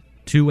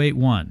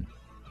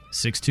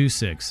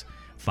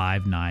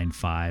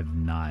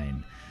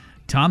 281-626-5959.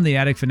 Tom, the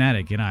Attic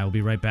Fanatic, and I will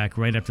be right back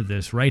right after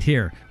this, right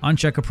here on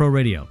Check-A Pro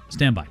Radio.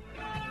 Stand by.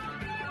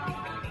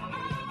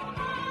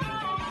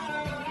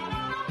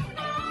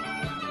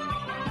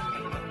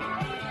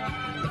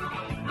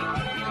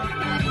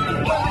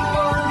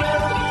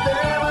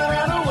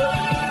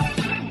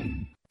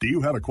 Do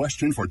you have a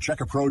question for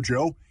Check-A-Pro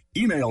Joe?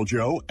 Email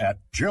Joe at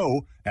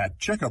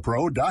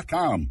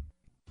checkapro.com.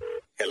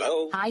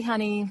 Hello? Hi,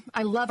 honey.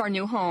 I love our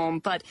new home,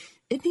 but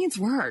it needs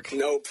work.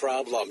 No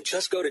problem.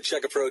 Just go to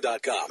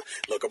checkapro.com.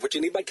 Look up what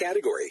you need by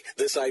category.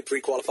 This site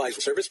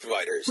pre-qualifies service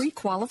providers.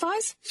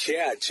 Pre-qualifies?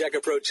 Yeah,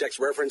 Checkapro checks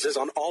references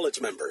on all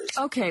its members.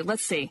 Okay,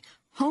 let's see.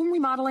 Home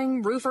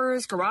remodeling,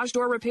 roofers, garage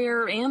door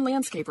repair, and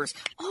landscapers.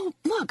 Oh,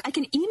 look, I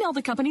can email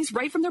the companies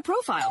right from their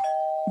profile.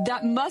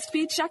 That must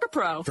be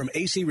Check-A-Pro. From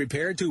AC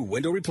repair to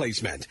window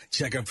replacement,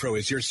 Check-A-Pro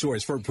is your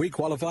source for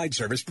pre-qualified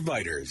service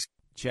providers.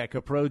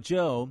 Check-A-Pro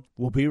Joe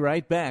will be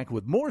right back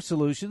with more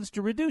solutions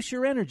to reduce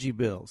your energy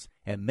bills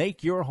and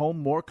make your home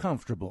more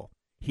comfortable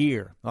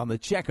here on the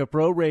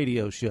Check-A-Pro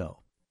Radio Show.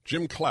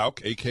 Jim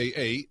Clouk,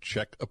 a.k.a.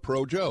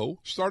 Check-A-Pro Joe,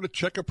 started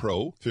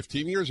Check-A-Pro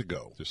 15 years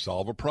ago to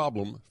solve a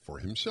problem for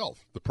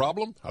himself. The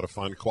problem? How to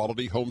find a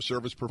quality home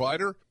service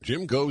provider?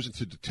 Jim goes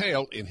into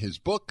detail in his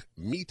book,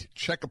 Meet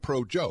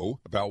Check-A-Pro Joe,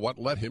 about what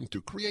led him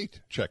to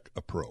create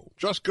Check-A-Pro.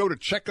 Just go to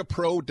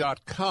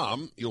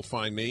checkapro.com. You'll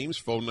find names,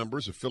 phone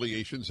numbers,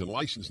 affiliations, and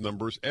license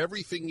numbers,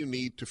 everything you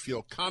need to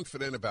feel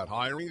confident about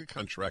hiring a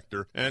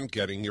contractor and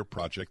getting your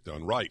project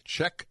done right.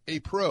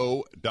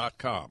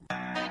 Checkapro.com.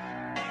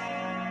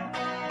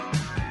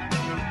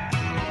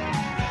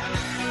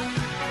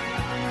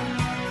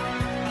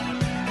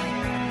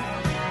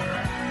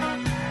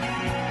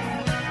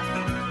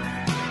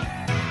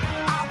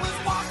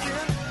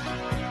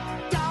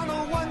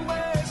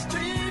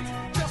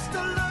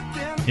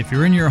 If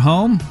you're in your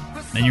home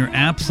and you're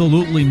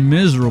absolutely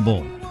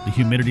miserable, the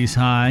humidity's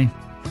high,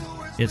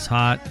 it's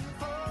hot,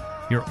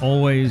 you're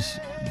always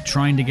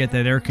trying to get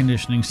that air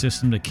conditioning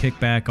system to kick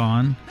back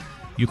on,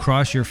 you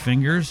cross your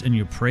fingers and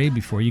you pray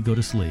before you go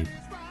to sleep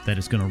that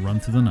it's going to run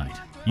through the night.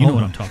 You know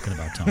what I'm talking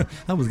about, Tom.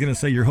 I was going to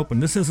say, you're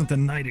hoping this isn't the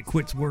night it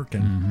quits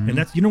working. Mm-hmm. And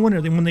that's,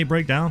 when they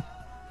break down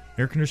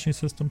air conditioning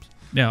systems?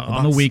 Yeah,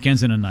 on the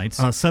weekends and at nights.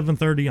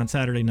 7:30 on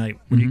Saturday night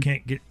when you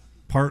can't get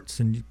parts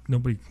and you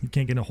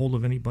can't get a hold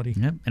of anybody.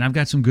 Yep. And I've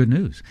got some good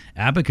news.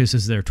 Abacus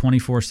is there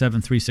 24/7,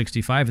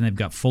 365, and they've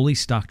got fully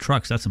stocked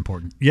trucks. That's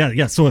important.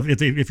 Yeah. So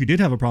if you did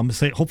have a problem,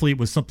 say hopefully it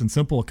was something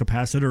simple, a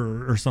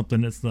capacitor or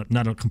something that's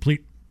not a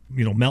complete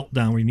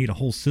meltdown where you need a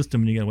whole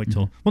system and you got to wait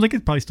till. Well, they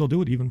could probably still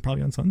do it even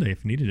probably on Sunday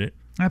if you needed it.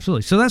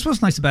 Absolutely. So that's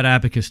what's nice about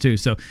Abacus too.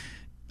 So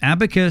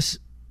Abacus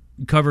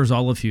covers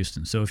all of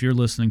Houston. So if you're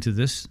listening to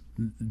this,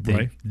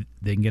 they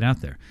can get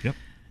out there. Yep.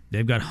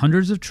 They've got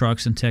hundreds of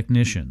trucks and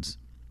technicians.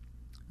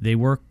 They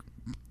work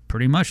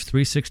pretty much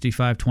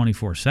 365,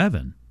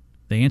 24/7.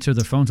 They answer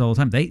their phones all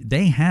the time.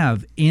 They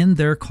have in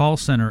their call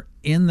center,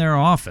 in their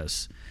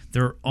office,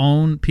 their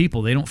own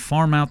people. They don't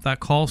farm out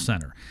that call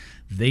center.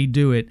 They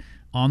do it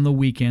on the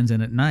weekends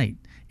and at night.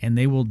 And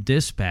they will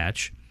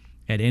dispatch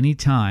at any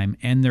time,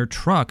 and their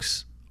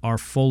trucks are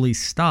fully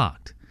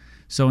stocked.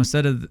 So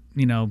instead of,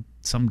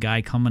 some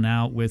guy coming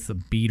out with a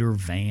beater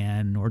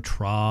van or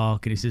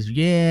truck, and he says,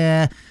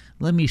 yeah,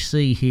 let me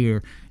see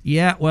here.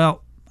 Yeah,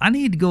 well, I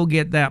need to go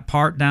get that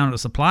part down at the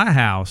supply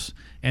house,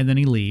 and then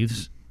he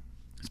leaves.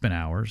 It's been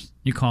hours.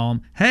 You call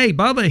him, hey,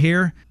 Bubba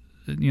here.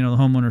 The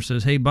homeowner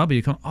says, hey, Bubba,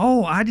 you come.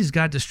 Oh, I just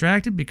got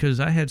distracted because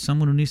I had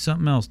someone who needs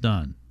something else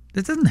done.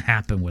 That doesn't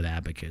happen with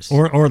Abacus.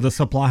 Or the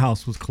supply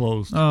house was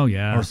closed. Oh,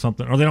 yeah. Or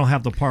something. Or they don't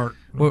have the part.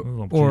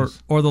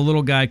 Or the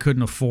little guy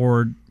couldn't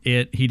afford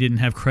it. He didn't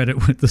have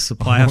credit with the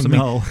supply house.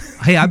 No.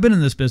 Hey, I've been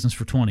in this business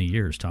for 20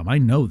 years, Tom. I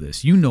know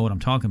this. You know what I'm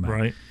talking about.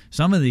 Right.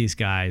 Some of these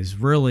guys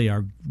really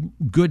are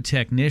good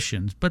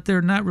technicians, but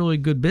they're not really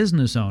good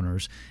business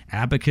owners.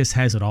 Abacus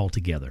has it all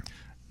together.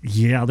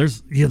 Yeah,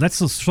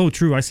 that's so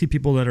true. I see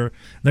people that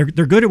they're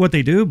good at what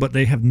they do, but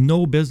they have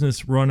no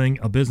business running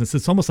a business.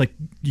 It's almost like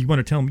you want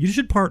to tell them you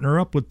should partner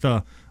up with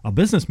a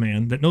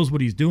businessman that knows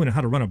what he's doing and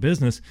how to run a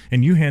business,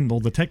 and you handle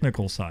the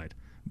technical side.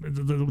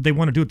 They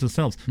want to do it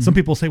themselves. Mm-hmm. Some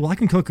people say, "Well, I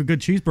can cook a good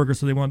cheeseburger,"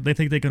 so they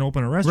think they can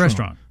open a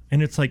restaurant.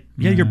 And it's like,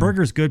 yeah, your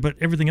burger's good, but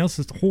everything else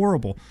is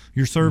horrible.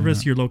 Your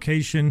service, your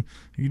location,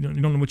 you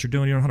don't know what you're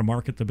doing. You don't know how to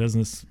market the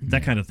business,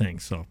 that kind of thing.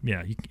 So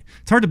yeah,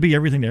 it's hard to be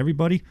everything to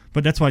everybody,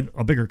 but that's why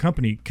a bigger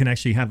company can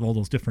actually have all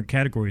those different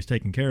categories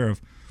taken care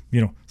of.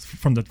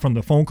 From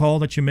the phone call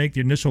that you make, the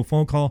initial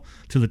phone call,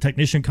 to the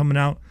technician coming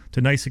out, to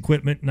nice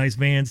equipment, nice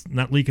vans,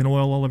 not leaking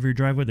oil all over your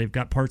driveway. They've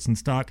got parts in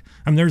stock.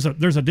 I mean,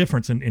 there's a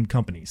difference in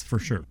companies for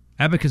sure.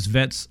 Abacus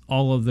vets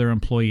all of their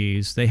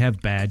employees. They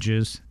have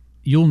badges.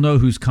 You'll know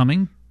who's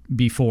coming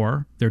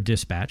before they're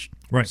dispatched.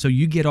 Right. So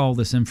you get all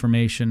this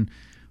information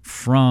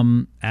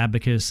from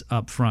Abacus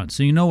up front.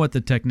 So you know what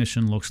the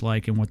technician looks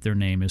like and what their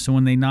name is. So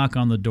when they knock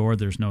on the door,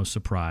 there's no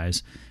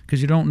surprise,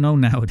 because you don't know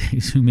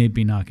nowadays who may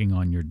be knocking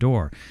on your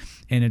door.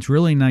 And it's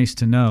really nice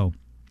to know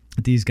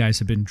that these guys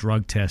have been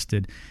drug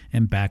tested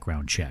and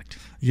background checked.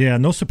 Yeah,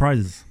 no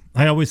surprises.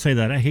 I always say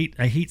that. I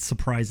hate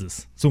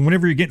surprises. So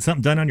whenever you're getting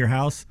something done on your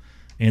house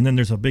and then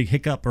there's a big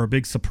hiccup or a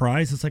big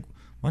surprise, it's like,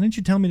 why didn't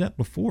you tell me that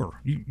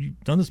before?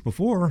 You've done this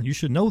before. You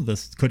should know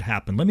this could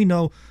happen. Let me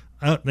know.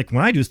 Like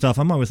when I do stuff,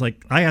 I'm always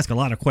like, I ask a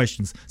lot of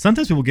questions.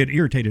 Sometimes people get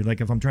irritated.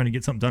 Like if I'm trying to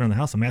get something done in the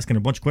house, I'm asking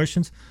a bunch of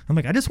questions. I'm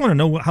like, I just want to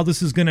know how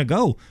this is going to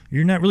go.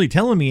 You're not really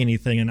telling me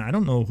anything, and I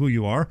don't know who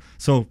you are.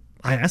 So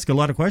I ask a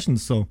lot of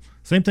questions. So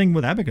same thing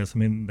with Abacus. I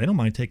mean, they don't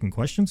mind taking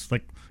questions.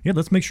 Like, yeah,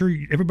 let's make sure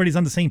everybody's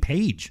on the same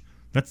page.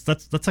 That's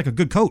like a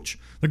good coach.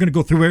 They're going to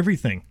go through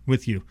everything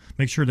with you.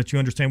 Make sure that you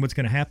understand what's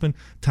going to happen,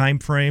 time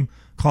frame,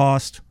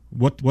 cost,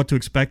 what to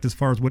expect as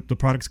far as what the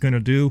product's going to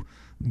do,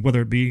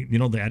 whether it be,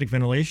 the attic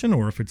ventilation,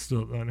 or if it's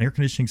an air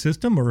conditioning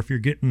system, or if you're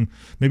getting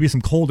maybe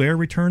some cold air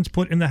returns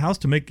put in the house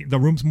to make the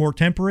rooms more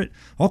temperate.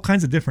 All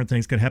kinds of different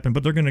things could happen,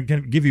 but they're going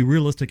to give you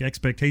realistic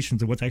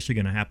expectations of what's actually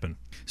going to happen.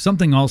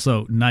 Something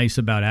also nice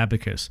about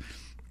Abacus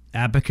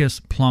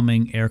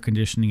Plumbing, Air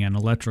Conditioning, and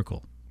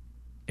Electrical.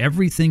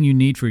 Everything you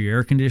need for your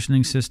air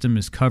conditioning system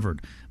is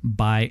covered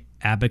by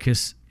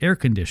Abacus Air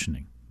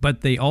Conditioning.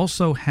 But they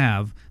also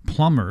have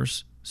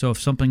plumbers. So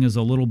if something is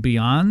a little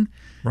beyond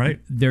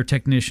their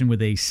technician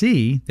with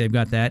AC, they've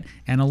got that,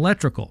 and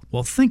electrical.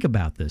 Well, think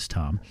about this,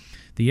 Tom.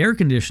 The air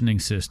conditioning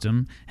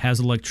system has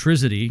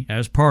electricity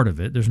as part of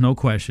it. There's no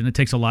question. It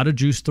takes a lot of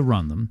juice to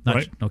run them.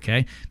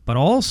 Okay. But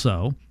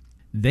also,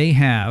 they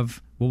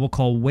have what we'll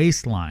call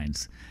waste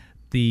lines,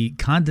 the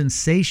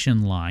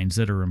condensation lines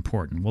that are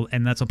important. Well,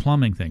 and that's a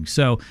plumbing thing.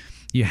 So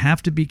you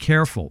have to be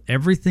careful.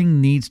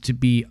 Everything needs to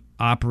be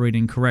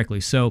operating correctly.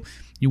 So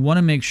you want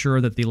to make sure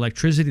that the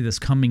electricity that's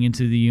coming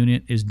into the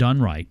unit is done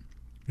right.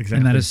 Exactly.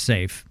 And that is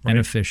safe and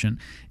efficient.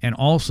 And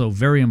also,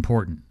 very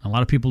important, a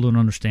lot of people don't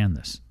understand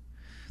this.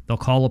 They'll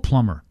call a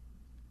plumber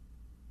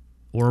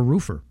or a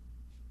roofer,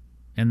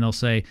 and they'll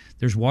say,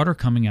 there's water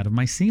coming out of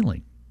my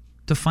ceiling.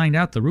 To find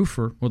out, the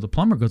roofer or the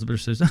plumber goes up there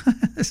and says,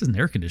 this is an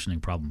air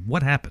conditioning problem.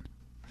 What happened?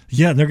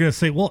 Yeah, they're going to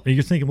say, well,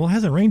 you're thinking, well, it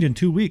hasn't rained in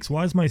 2 weeks.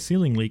 Why is my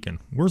ceiling leaking?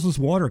 Where's this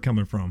water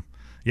coming from?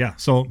 Yeah,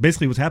 so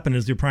basically what's happened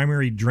is your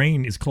primary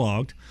drain is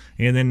clogged,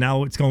 and then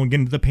now it's going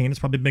into the pan. It's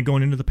probably been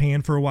going into the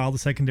pan for a while, the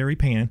secondary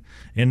pan,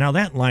 and now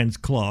that line's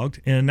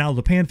clogged, and now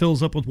the pan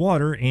fills up with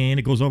water, and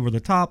it goes over the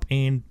top,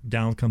 and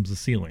down comes the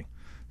ceiling.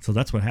 So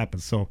that's what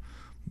happens. So,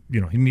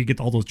 you need to get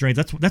all those drains.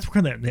 That's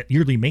where kind of that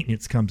yearly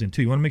maintenance comes in,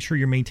 too. You want to make sure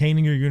you're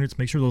maintaining your units,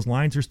 make sure those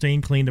lines are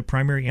staying clean, the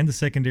primary and the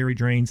secondary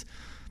drains.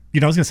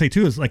 I was going to say,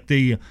 too, is like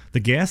the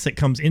gas that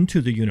comes into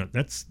the unit,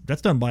 that's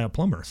done by a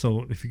plumber.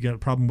 So if you got a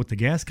problem with the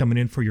gas coming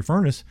in for your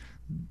furnace,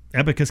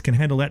 Abacus can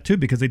handle that, too,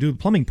 because they do the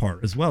plumbing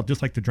part as well,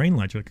 just like the drain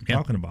lines you're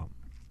talking about.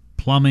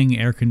 Plumbing,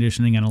 air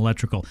conditioning, and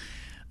electrical.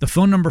 The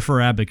phone number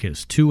for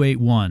Abacus,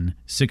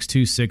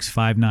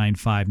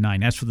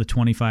 281-626-5959. That's for the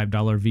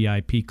 $25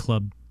 VIP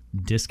club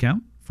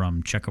discount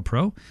from Check-A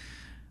Pro.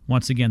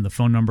 Once again, the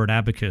phone number at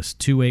Abacus,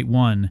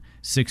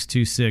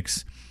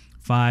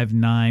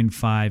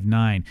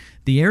 281-626-5959.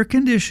 The air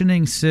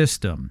conditioning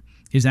system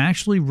is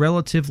actually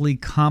relatively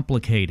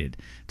complicated.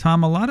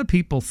 Tom, a lot of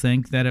people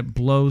think that it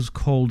blows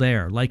cold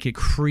air, like it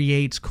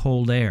creates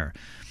cold air.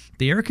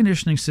 The air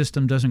conditioning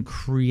system doesn't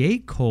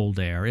create cold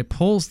air. It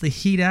pulls the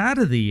heat out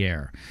of the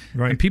air.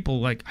 Right. And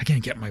people I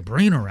can't get my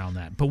brain around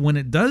that. But when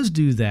it does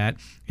do that,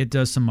 it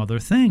does some other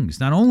things.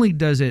 Not only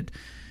does it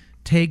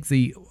take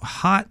the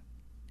hot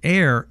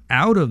air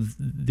out of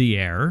the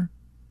air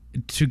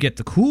to get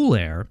the cool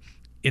air,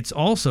 it's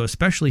also,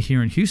 especially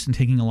here in Houston,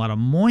 taking a lot of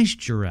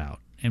moisture out.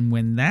 And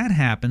when that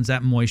happens,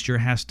 that moisture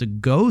has to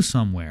go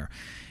somewhere.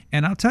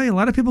 And I'll tell you, a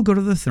lot of people go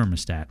to the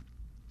thermostat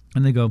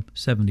and they go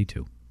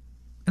 72.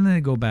 And then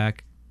they go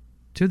back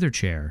to their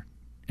chair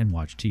and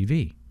watch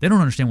TV. They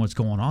don't understand what's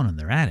going on in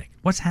their attic.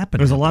 What's happening?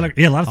 There's a lot of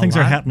things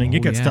are happening. You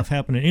got stuff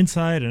happening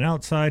inside and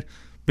outside.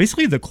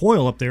 Basically, the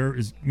coil up there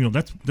is,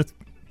 that's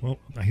Well,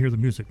 I hear the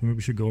music. Maybe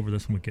we should go over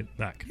this when we get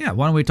back. Yeah,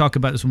 why don't we talk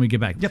about this when we get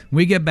back? Yep. When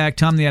we get back,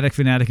 Tom the Attic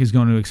Fanatic is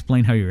going to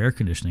explain how your air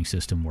conditioning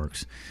system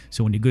works.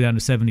 So when you go down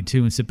to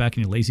 72 and sit back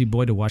in your lazy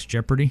boy to watch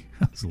Jeopardy,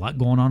 there's a lot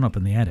going on up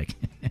in the attic.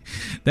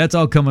 That's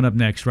all coming up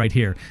next right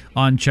here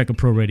on Check A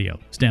Pro Radio.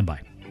 Stand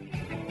by.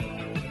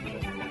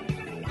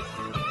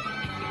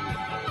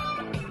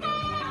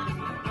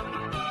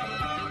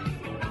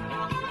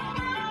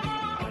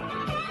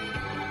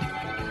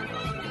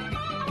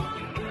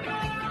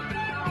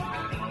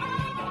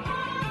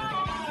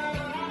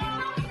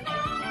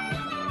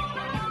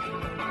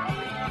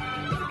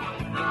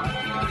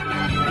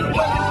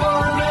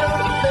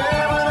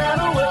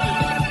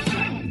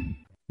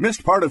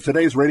 Missed part of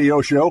today's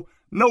radio show?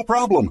 No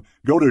problem.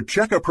 Go to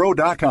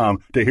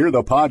checkapro.com to hear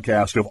the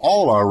podcast of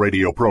all our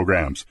radio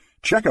programs.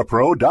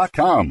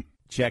 Checkapro.com.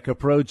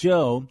 Check-A-Pro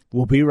Joe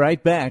will be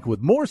right back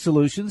with more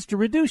solutions to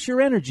reduce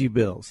your energy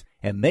bills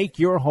and make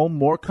your home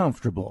more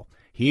comfortable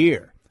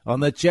here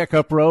on the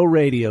Check-A-Pro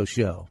Radio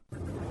Show.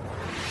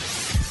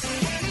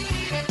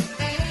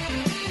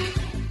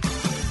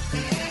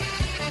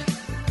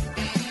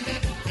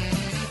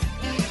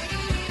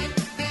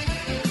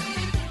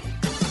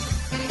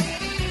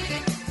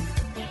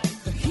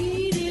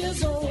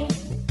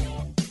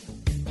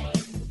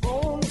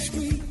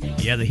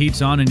 Yeah, the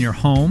heat's on in your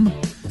home,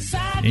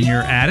 in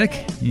your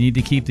attic. You need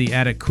to keep the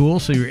attic cool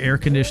so your air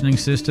conditioning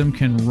system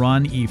can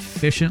run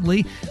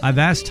efficiently. I've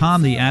asked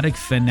Tom, the Attic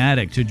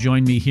Fanatic, to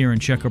join me here in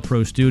Check A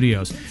Pro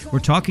Studios. We're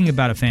talking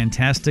about a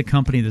fantastic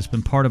company that's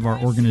been part of our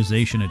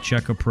organization at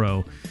Check A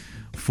Pro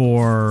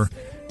for,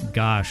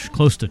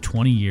 close to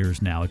 20 years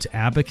now. It's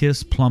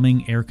Abacus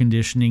Plumbing, Air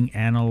Conditioning,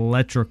 and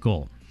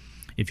Electrical.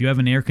 If you have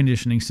an air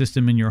conditioning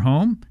system in your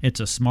home,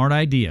 it's a smart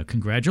idea.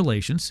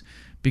 Congratulations,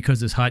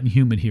 because it's hot and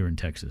humid here in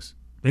Texas.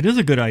 It is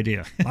a good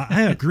idea.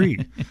 I agree.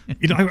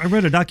 I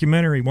read a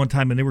documentary one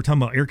time, and they were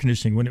talking about air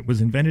conditioning when it was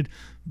invented.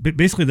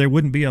 Basically, there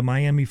wouldn't be a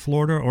Miami,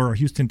 Florida, or a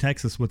Houston,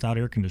 Texas without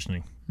air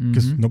conditioning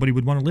because nobody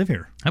would want to live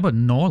here. How about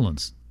New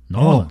Orleans?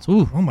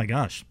 Ooh. Oh my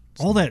gosh.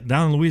 All that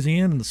down in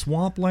Louisiana and the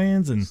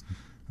swamplands. And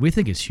we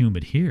think it's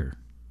humid here.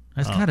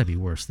 That's got to be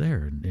worse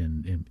there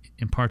in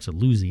parts of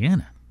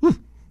Louisiana. Whew.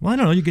 Well, I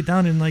don't know. You get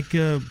down in like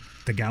the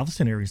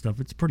Galveston area and stuff.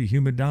 It's pretty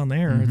humid down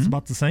there. It's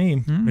about the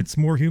same. It's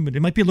more humid.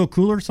 It might be a little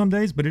cooler some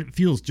days, but it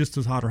feels just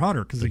as hot or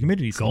hotter because the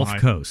humidity's so high.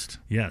 Gulf Coast.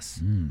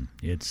 Yes.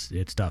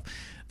 It's tough.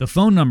 The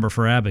phone number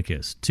for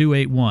Abacus,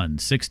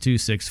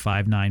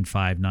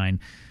 281-626-5959.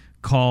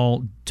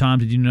 Call. Tom,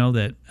 did you know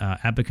that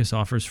Abacus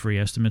offers free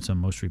estimates on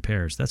most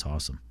repairs? That's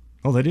awesome.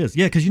 Oh, that is.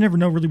 Yeah, because you never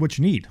know really what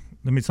you need.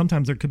 I mean,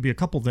 sometimes there could be a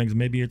couple things.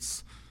 Maybe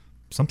it's...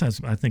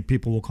 Sometimes I think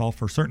people will call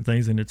for certain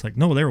things, and it's like,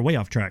 no, they were way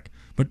off track.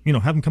 But,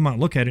 have them come out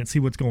and look at it and see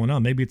what's going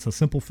on. Maybe it's a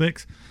simple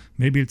fix.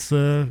 Maybe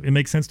it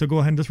makes sense to go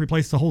ahead and just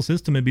replace the whole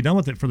system and be done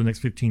with it for the next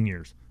 15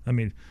 years. I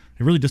mean,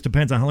 it really just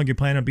depends on how long you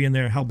plan on being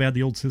there, how bad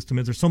the old system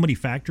is. There's so many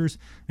factors.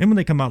 And when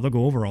they come out, they'll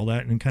go over all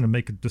that and kind of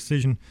make a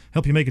decision,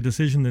 help you make a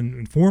decision, and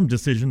informed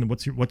decision of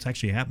what's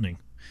actually happening.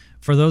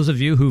 For those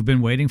of you who've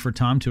been waiting for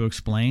Tom to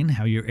explain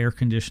how your air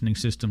conditioning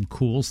system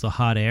cools the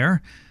hot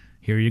air,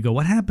 here you go.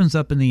 What happens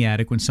up in the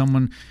attic when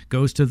someone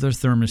goes to their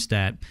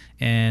thermostat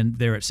and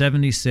they're at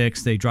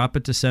 76, they drop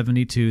it to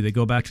 72, they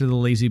go back to the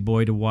lazy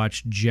boy to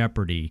watch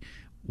Jeopardy?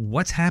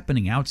 What's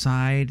happening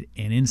outside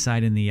and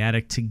inside in the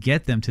attic to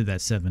get them to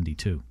that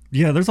 72?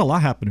 Yeah, there's a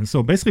lot happening.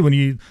 So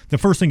basically the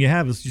first thing you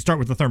have is you start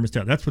with the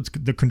thermostat. That's what's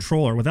the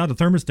controller. Without a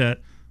thermostat,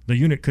 the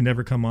unit could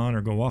never come on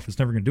or go off. It's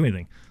never going to do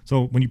anything.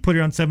 So when you put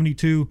it on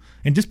 72,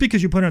 and just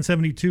because you put it on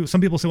 72, some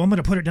people say, well, I'm going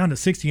to put it down to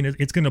 60 and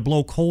it's going to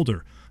blow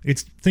colder.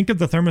 Think of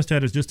the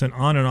thermostat as just an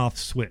on and off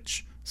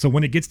switch. So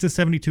when it gets to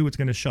 72, it's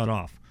going to shut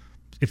off.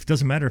 It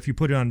doesn't matter if you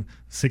put it on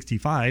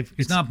 65.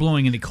 It's not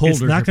blowing any colder.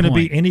 It's not going to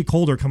be any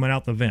colder coming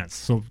out the vents.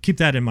 So keep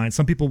that in mind.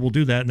 Some people will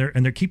do that,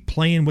 and they keep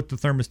playing with the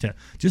thermostat.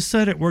 Just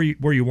set it where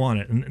you want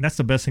it, and that's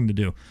the best thing to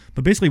do.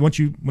 But basically,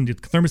 when the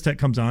thermostat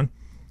comes on,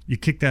 you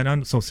kick that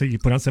on. So say you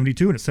put on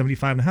 72 and it's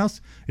 75 in the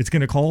house, it's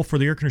going to call for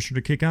the air conditioner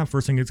to kick on.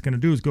 First thing it's going to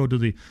do is go to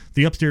the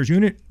upstairs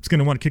unit. It's going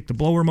to want to kick the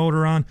blower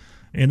motor on.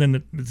 And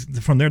then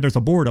from there's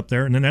a board up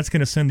there. And then that's going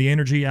to send the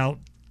energy out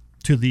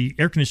to the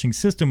air conditioning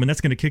system. And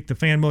that's going to kick the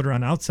fan motor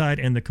on outside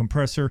and the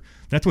compressor.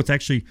 That's what's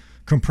actually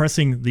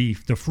compressing the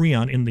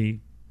Freon in the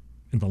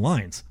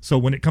lines. So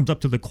when it comes up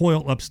to the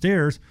coil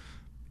upstairs,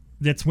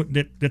 that's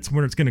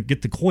where it's going to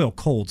get the coil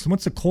cold. So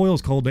once the coil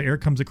is cold, the air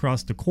comes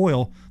across the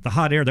coil. The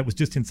hot air that was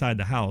just inside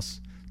the house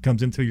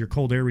comes into your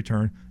cold air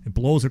return. It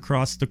blows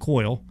across the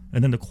coil,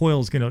 and then the coil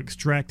is going to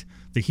extract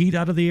the heat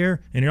out of the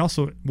air, and it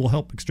also will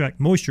help extract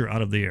moisture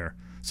out of the air.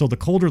 So the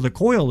colder the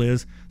coil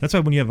is, that's why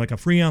when you have like a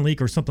Freon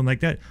leak or something like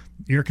that,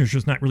 the air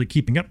conditioner's not really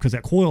keeping up because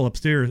that coil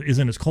upstairs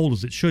isn't as cold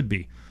as it should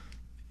be.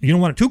 You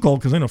don't want it too cold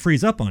because then it'll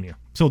freeze up on you.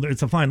 So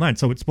it's a fine line.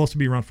 So it's supposed to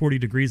be around 40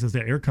 degrees as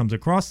the air comes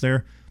across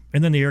there.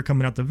 And then the air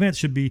coming out the vents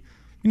should be,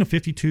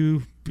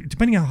 52,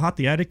 depending on how hot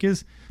the attic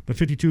is, but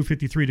 52,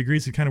 53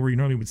 degrees is kind of where you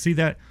normally would see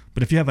that.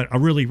 But if you have a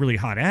really, really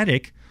hot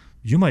attic,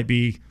 you might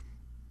be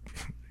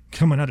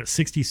coming out at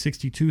 60,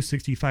 62,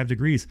 65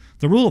 degrees.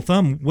 The rule of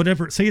thumb,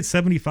 whatever, say it's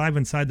 75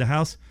 inside the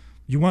house,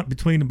 you want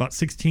between about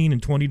 16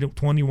 and 20 to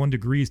 21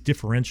 degrees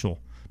differential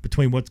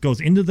between what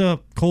goes into the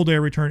cold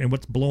air return and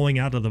what's blowing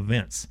out of the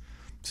vents.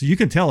 So you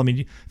can tell, I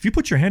mean, if you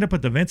put your hand up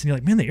at the vents and you're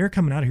like, man, the air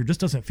coming out of here just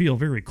doesn't feel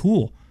very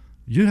cool,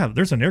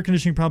 there's an air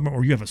conditioning problem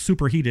or you have a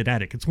superheated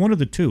attic. It's one of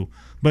the two.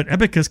 But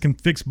Abacus can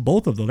fix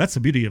both of those. That's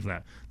the beauty of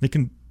that. They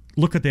can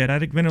look at the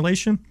attic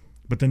ventilation,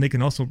 but then they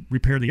can also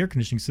repair the air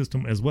conditioning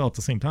system as well at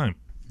the same time.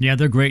 Yeah,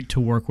 they're great to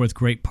work with,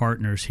 great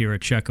partners here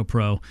at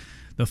Check-A-Pro.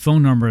 The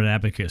phone number at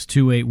Abacus,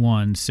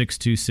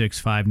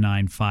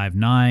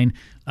 281-626-5959.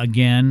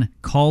 Again,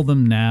 call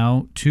them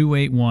now,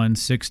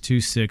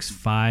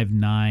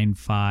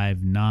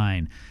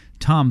 281-626-5959.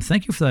 Tom,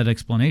 thank you for that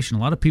explanation.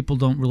 A lot of people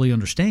don't really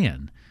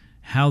understand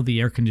how the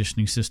air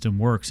conditioning system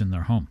works in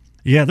their home.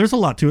 Yeah, there's a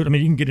lot to it. I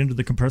mean, you can get into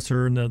the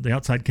compressor and the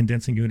outside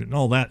condensing unit and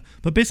all that.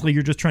 But basically,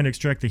 you're just trying to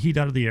extract the heat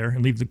out of the air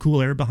and leave the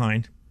cool air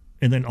behind,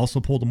 and then also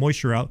pull the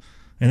moisture out.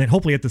 And then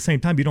hopefully at the same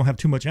time, you don't have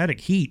too much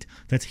attic heat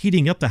that's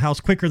heating up the house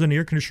quicker than the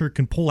air conditioner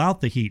can pull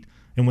out the heat.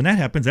 And when that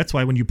happens, that's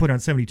why when you put on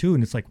 72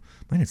 and it's like,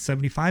 man, it's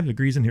 75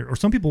 degrees in here. Or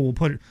some people will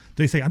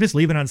they say, I'm just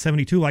leaving on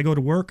 72. I go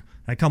to work.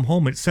 I come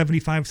home. It's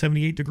 75,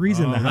 78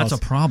 degrees in the house.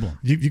 That's a problem.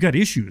 You got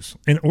issues.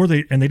 And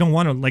they don't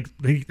want to,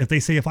 if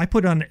they say, if I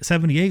put on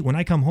 78, when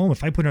I come home,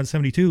 if I put on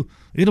 72,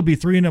 it'll be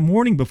 3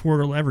 a.m. before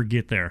it'll ever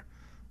get there.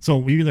 So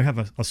we either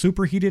have a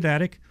superheated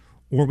attic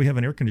or we have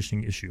an air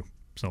conditioning issue.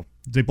 So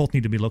they both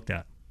need to be looked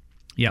at.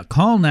 Yeah,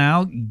 call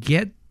now,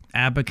 get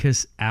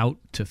Abacus out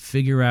to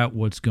figure out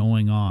what's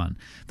going on.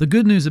 The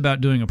good news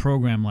about doing a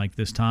program like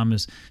this, Tom,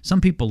 is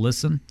some people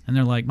listen and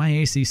they're like, my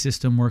AC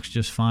system works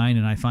just fine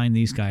and I find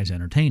these guys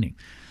entertaining.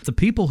 The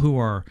people who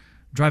are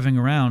driving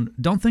around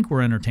don't think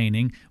we're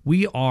entertaining.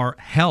 We are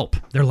help.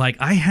 They're like,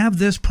 I have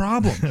this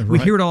problem. Right. We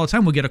hear it all the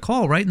time. We'll get a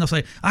call, right? And they'll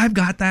say, I've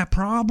got that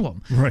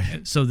problem.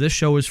 Right. So this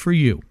show is for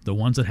you, the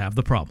ones that have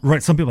the problem.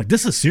 Right. Some people are like,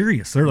 this is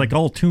serious. They're like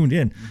all tuned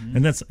in. Mm-hmm.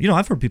 And that's,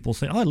 I've heard people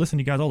say, I listen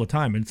to you guys all the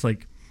time. And it's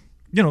like,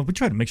 we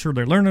try to make sure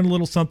they're learning a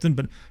little something,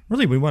 but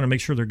really we want to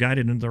make sure they're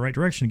guided in the right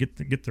direction,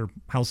 get their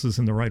houses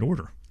in the right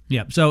order.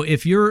 Yeah. So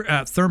if your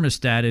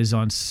thermostat is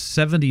on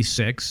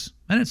 76,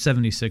 and it's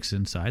 76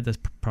 inside, that's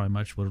probably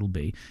much what it'll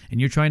be, and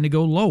you're trying to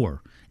go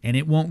lower, and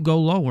it won't go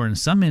lower. In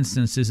some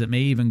instances, it may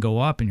even go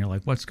up, and you're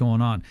like, what's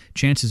going on?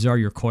 Chances are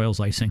your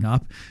coil's icing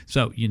up.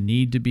 So you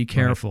need to be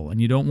careful, right.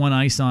 And you don't want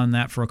ice on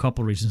that for a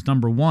couple of reasons.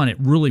 Number one, it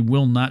really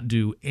will not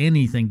do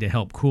anything to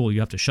help cool.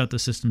 You have to shut the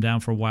system down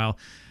for a while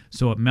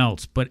so it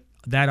melts. But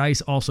that ice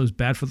also is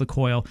bad for the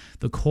coil.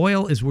 The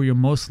coil is where you're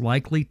most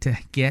likely to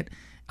get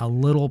a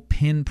little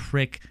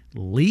pinprick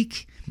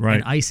leak, right.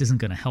 And ice isn't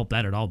going to help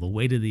that at all. The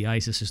weight of the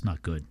ice is just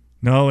not good.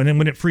 No, and then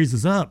when it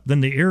freezes up,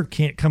 then the air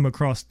can't come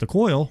across the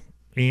coil,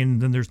 and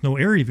then there's no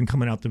air even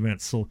coming out the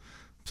vents. So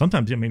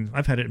sometimes,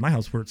 I've had it in my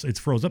house where it's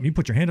froze up. You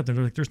put your hand up there,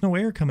 like, there's no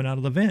air coming out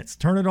of the vents.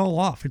 Turn it all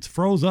off. It's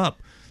froze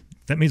up.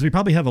 That means we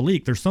probably have a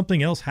leak. There's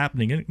something else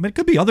happening. And it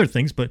could be other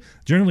things, but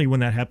generally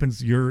when that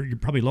happens, you're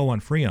probably low on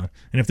Freon.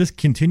 And if this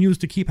continues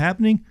to keep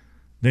happening,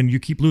 then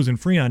you keep losing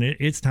Freon.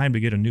 It's time to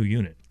get a new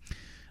unit.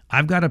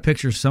 I've got a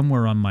picture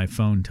somewhere on my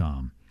phone,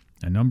 Tom.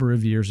 A number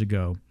of years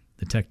ago,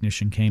 the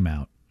technician came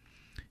out,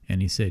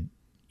 and he said,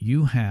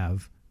 you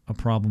have a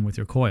problem with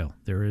your coil.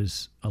 There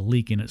is a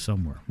leak in it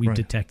somewhere. We've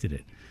detected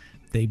it.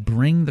 They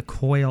bring the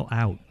coil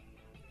out.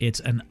 It's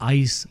an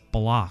ice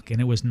block, and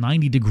it was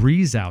 90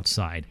 degrees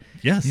outside.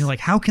 Yes. And you're like,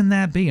 how can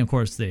that be? And of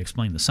course, they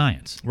explain the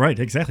science. Right,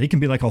 exactly. It can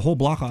be like a whole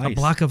block of ice. A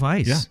block of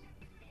ice. Yeah.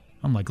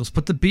 I'm like, let's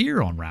put the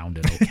beer on around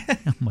it. Okay?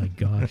 Oh, my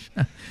gosh.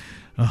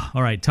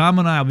 All right, Tom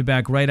and I will be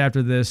back right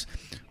after this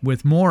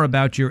with more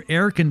about your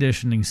air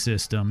conditioning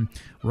system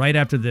right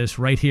after this,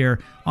 right here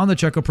on the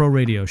Check-A-Pro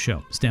Radio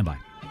Show. Stand by.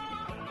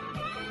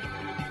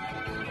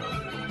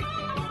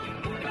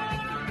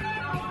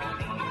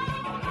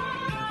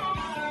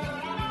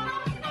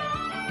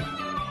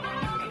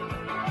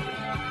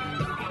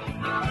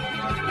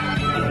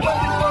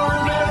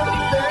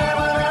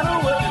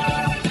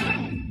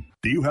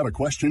 Do you have a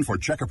question for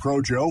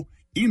Check-A-Pro Joe?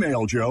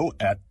 Email Joe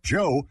at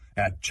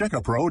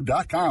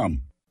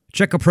checkapro.com.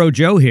 Check-A-Pro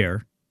Joe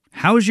here.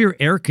 How's your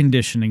air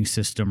conditioning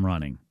system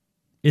running?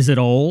 Is it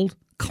old,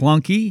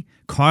 clunky,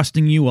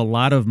 costing you a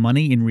lot of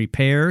money in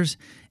repairs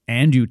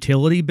and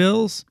utility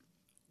bills?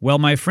 Well,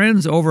 my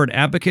friends over at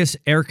Abacus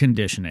Air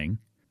Conditioning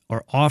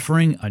are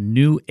offering a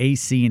new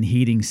AC and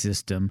heating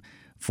system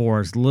for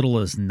as little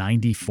as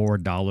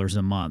 $94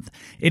 a month.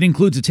 It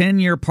includes a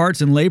 10-year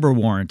parts and labor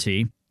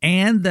warranty,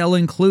 and they'll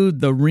include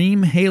the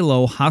Rheem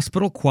Halo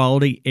Hospital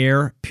Quality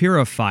Air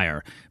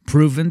Purifier,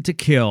 proven to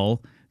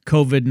kill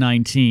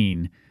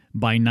COVID-19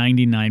 by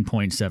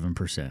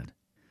 99.7%.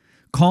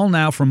 Call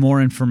now for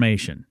more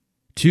information.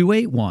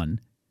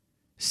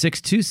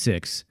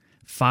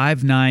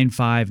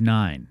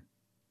 281-626-5959.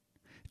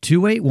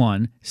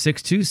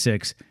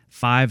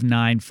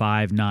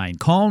 281-626-5959.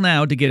 Call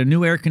now to get a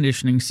new air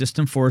conditioning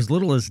system for as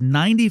little as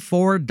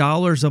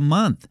 $94 a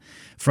month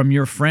from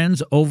your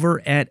friends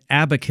over at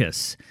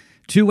Abacus.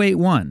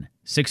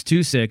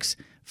 281-626-5959.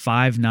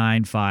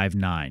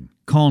 5959.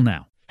 Call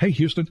now. Hey,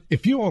 Houston,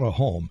 if you own a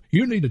home,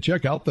 you need to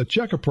check out the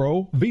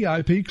Check-A-Pro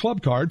VIP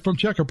Club Card from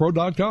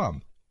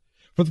CheckAPro.com.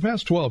 For the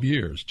past 12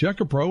 years,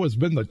 Check-A-Pro has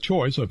been the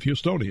choice of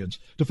Houstonians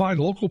to find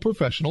local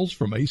professionals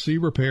from AC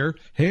repair,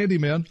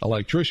 handymen,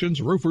 electricians,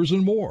 roofers,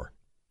 and more.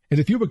 And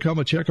if you become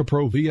a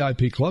Check-A-Pro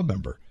VIP Club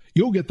member,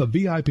 you'll get the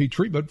VIP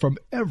treatment from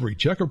every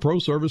Check-A-Pro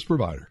service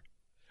provider.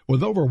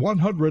 With over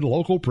 100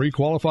 local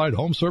pre-qualified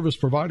home service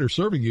providers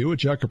serving you at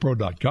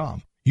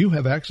CheckAPro.com, you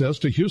have access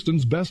to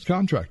Houston's best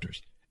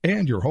contractors,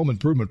 and your home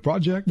improvement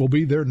project will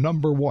be their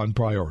 #1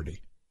 priority.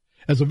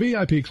 As a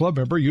VIP club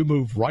member, you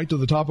move right to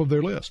the top of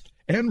their list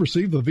and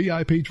receive the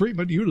VIP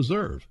treatment you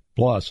deserve.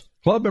 Plus,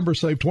 club members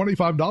save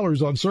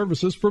 $25 on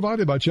services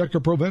provided by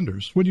Check-A-Pro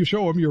vendors when you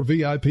show them your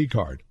VIP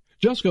card.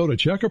 Just go to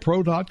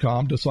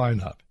CheckAPro.com to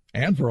sign up.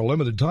 And for a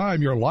limited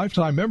time, your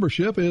lifetime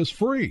membership is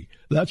free.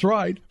 That's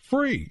right,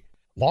 free.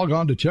 Log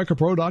on to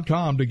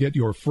CheckAPro.com to get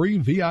your free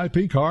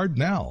VIP card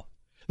now.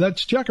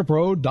 That's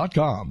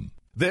CheckAPro.com.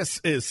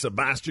 This is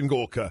Sebastian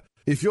Gorka.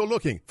 If you're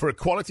looking for a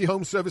quality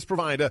home service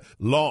provider,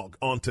 log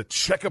on to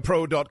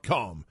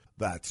checkapro.com.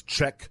 That's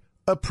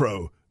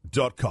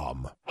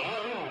checkapro.com.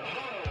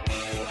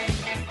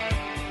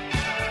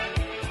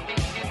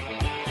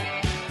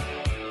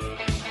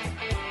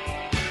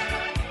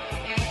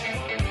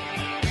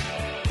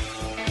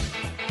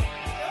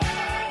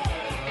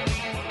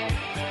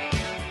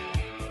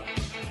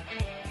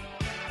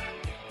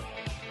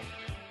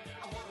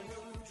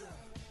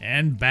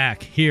 And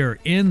back here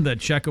in the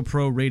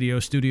Check-A-Pro radio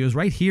studios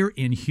right here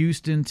in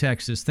Houston,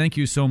 Texas. Thank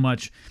you so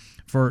much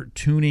for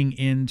tuning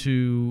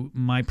into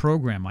my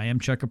program. I am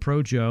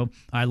Check-A-Pro Joe.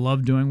 I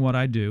love doing what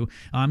I do.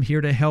 I'm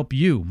here to help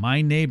you,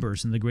 my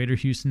neighbors in the greater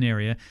Houston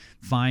area,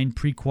 find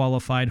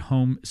pre-qualified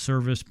home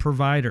service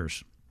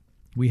providers.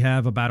 We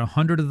have about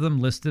 100 of them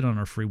listed on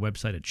our free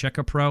website at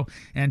Check-A-Pro,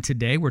 and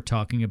today we're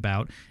talking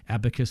about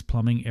Abacus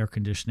Plumbing, Air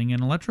Conditioning,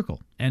 and Electrical.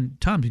 And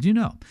Tom, did you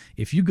know,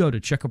 if you go to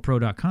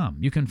CheckAPro.com,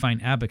 you can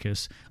find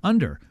Abacus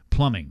under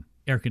Plumbing,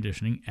 Air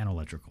Conditioning, and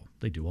Electrical.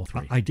 They do all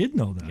three. I did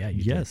know that. Yeah,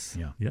 you yes. did.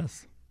 Yeah.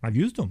 Yes. I've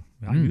used them.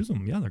 I use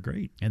them. Yeah, they're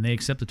great. And they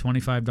accept a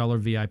 $25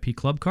 VIP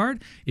club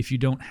card. If you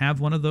don't have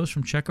one of those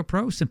from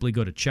Check-A-Pro, simply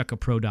go to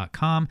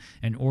CheckAPro.com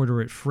and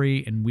order it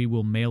free, and we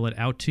will mail it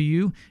out to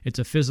you. It's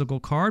a physical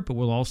card, but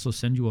we'll also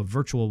send you a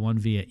virtual one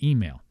via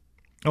email.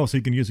 Oh, so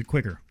you can use it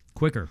quicker.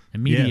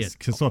 Immediate. Yes,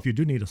 so if you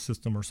do need a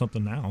system or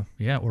something now.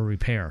 Yeah, or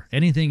repair.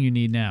 Anything you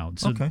need now.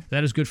 So okay.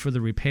 That is good for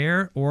the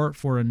repair or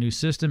for a new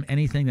system,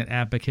 anything that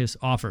Abacus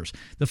offers.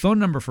 The phone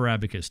number for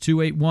Abacus,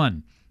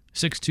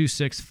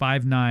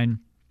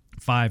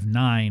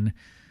 281-626-5959.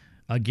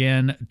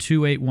 Again,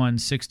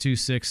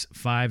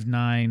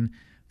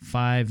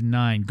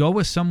 281-626-5959. Go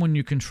with someone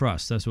you can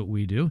trust. That's what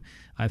we do.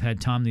 I've had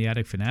Tom the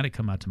Attic Fanatic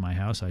come out to my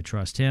house. I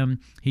trust him.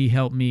 He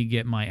helped me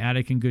get my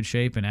attic in good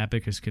shape, and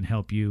Abacus can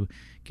help you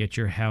get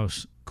your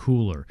house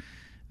cooler.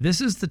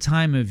 This is the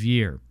time of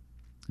year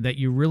that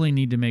you really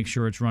need to make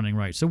sure it's running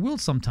right. So we'll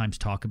sometimes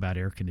talk about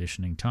air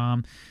conditioning,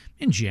 Tom,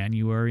 in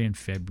January and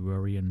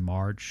February and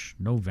March,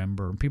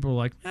 November. And people are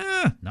like,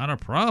 not a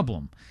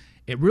problem.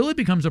 It really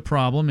becomes a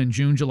problem in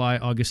June, July,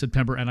 August,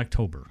 September, and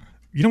October.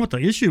 You know what the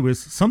issue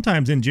is?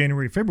 Sometimes in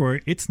January,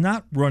 February, it's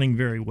not running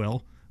very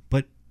well,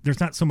 but there's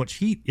not so much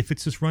heat. If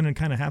it's just running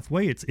kind of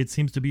halfway, it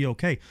seems to be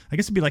okay. I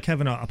guess it'd be like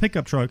having a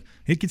pickup truck.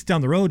 It gets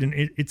down the road and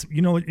it's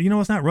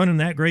it's not running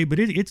that great, but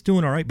it's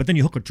doing all right. But then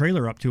you hook a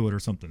trailer up to it or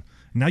something.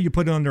 Now you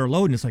put it under a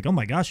load and it's like, oh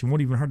my gosh, it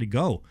won't even hardly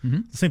go.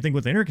 Mm-hmm. The same thing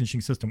with the air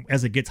conditioning system.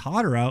 As it gets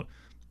hotter out,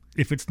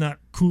 if it's not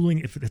cooling,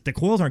 if the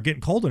coils aren't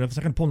getting cold enough, it's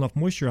not going to pull enough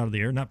moisture out of the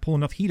air, not pull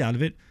enough heat out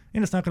of it,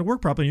 and it's not going to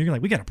work properly. And you're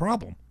like, we got a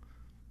problem.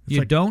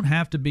 You don't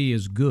have to be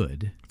as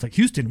good. It's like,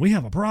 Houston, we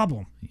have a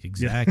problem.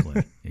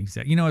 Exactly.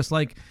 Exactly. It's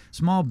like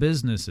small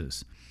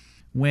businesses.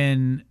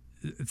 When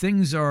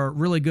things are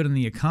really good in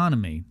the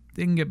economy,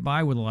 they can get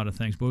by with a lot of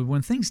things. But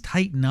when things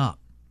tighten up,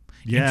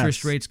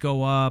 interest rates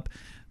go up,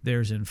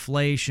 there's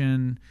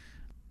inflation,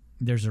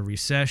 there's a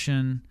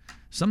recession,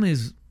 some of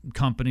these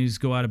companies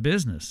go out of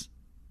business.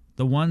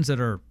 The ones that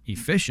are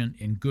efficient,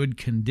 in good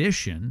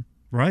condition,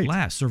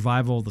 last.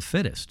 Survival of the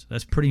fittest.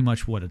 That's pretty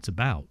much what it's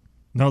about.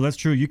 No, that's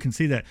true. You can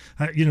see that.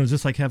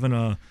 Just like having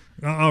a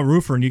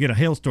roofer and you get a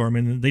hailstorm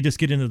and they just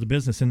get into the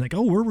business and like,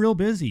 oh, we're real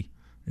busy.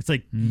 It's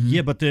like,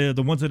 yeah, but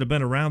the ones that have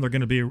been around, they're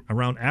going to be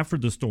around after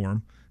the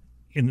storm.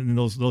 And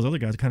those other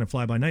guys kind of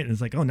fly by night. And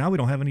it's like, oh, now we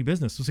don't have any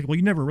business. So it's like, well,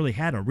 you never really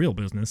had a real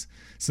business.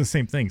 It's the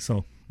same thing.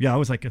 So, yeah, I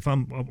was like, if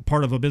I'm a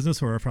part of a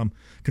business or if I'm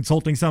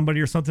consulting somebody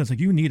or something, it's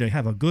like you need to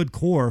have a good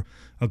core,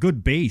 a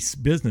good base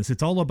business.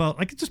 It's all about,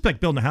 like, it's just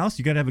like building a house.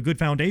 You got to have a good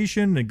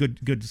foundation, a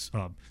good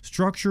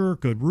structure,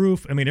 good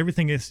roof. I mean,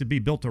 everything has to be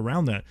built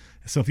around that.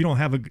 So if you don't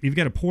have you've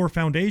got a poor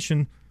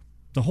foundation,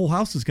 the whole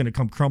house is going to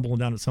come crumbling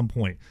down at some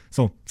point.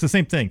 So it's the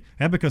same thing.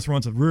 Abacus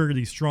runs a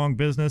really strong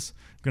business,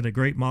 got a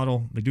great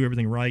model. They do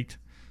everything right.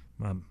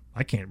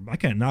 I can't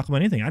knock them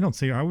on anything. I don't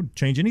say I would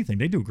change anything.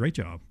 They do a great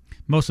job.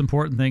 Most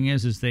important thing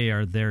is they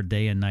are there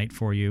day and night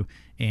for you.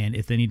 And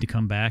if they need to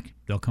come back,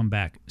 they'll come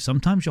back.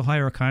 Sometimes you'll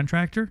hire a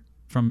contractor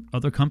from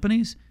other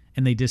companies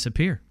and they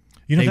disappear.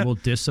 You know they will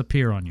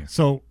disappear on you.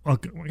 So I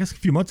guess a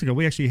few months ago,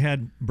 we actually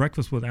had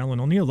breakfast with Alan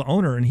O'Neill, the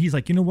owner, and he's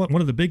like, you know what?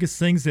 One of the biggest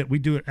things that we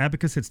do at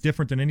Abacus that's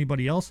different than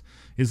anybody else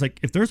is like,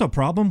 if there's a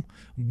problem,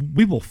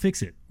 we will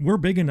fix it. We're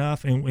big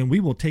enough, and we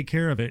will take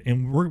care of it.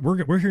 And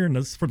we're here in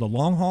this for the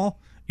long haul.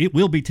 It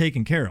will be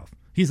taken care of.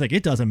 He's like,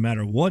 it doesn't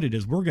matter what it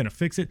is. We're going to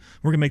fix it.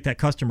 We're going to make that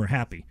customer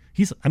happy.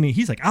 He's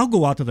like, I'll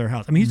go out to their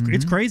house. I mean,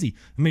 it's crazy.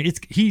 I mean,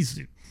 he's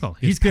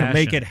going to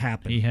make it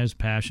happen. He has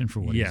passion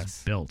for what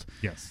he's built.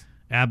 Yes.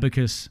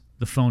 Abacus,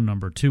 the phone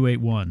number,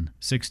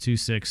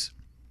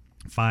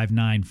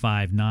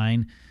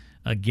 281-626-5959.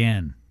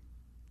 Again,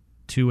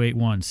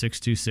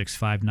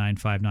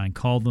 281-626-5959.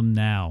 Call them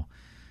now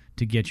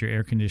to get your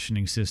air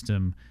conditioning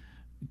system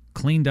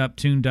cleaned up,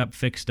 tuned up,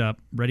 fixed up,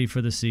 ready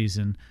for the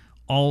season.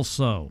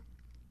 Also,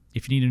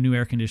 if you need a new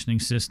air conditioning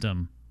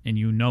system, and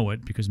you know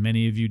it because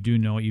many of you do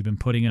know it, you've been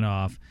putting it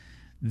off,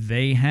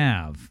 they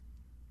have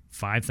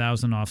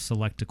 $5,000 off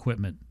select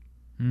equipment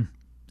and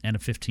a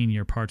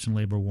 15-year parts and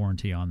labor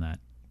warranty on that.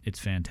 It's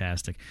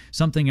fantastic.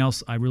 Something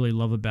else I really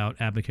love about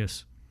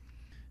Abacus,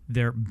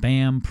 their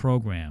BAM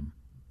program,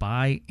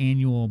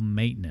 biannual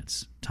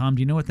maintenance. Tom,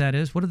 do you know what that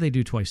is? What do they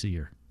do twice a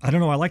year? I don't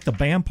know. I like the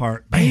BAM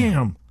part.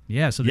 BAM!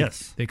 Yeah, so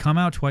they come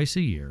out twice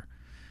a year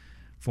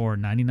for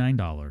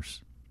 $99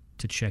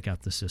 to check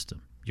out the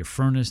system, your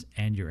furnace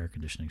and your air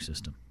conditioning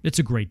system. It's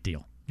a great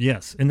deal.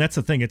 Yes, and that's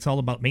the thing. It's all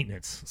about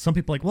maintenance. Some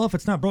people are like, well, if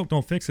it's not broke,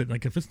 don't fix it.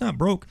 Like, if it's not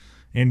broke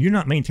and you're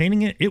not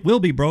maintaining it, it will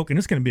be broke, and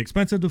it's going to be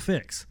expensive to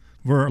fix.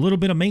 Where a little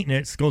bit of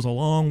maintenance goes a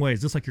long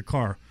ways, just like your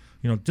car.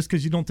 You know, just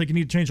because you don't think you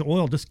need to change the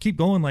oil, just keep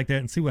going like that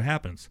and see what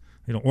happens.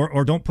 You know,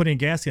 or don't put any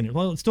gas in it.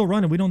 Well, it's still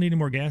running. We don't need any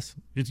more gas.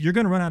 You're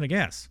going to run out of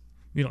gas.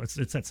 You know, it's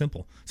that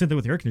simple. Same thing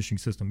with the air conditioning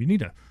system.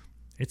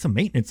 It's a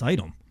maintenance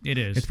item. It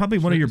is. It's probably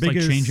one of your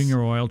biggest. Like changing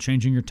your oil,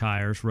 changing your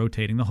tires,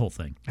 rotating the whole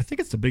thing. I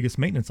think it's the biggest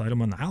maintenance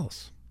item on the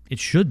house. It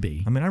should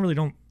be. I mean, I really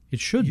don't. It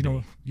should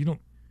be. You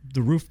don't.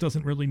 The roof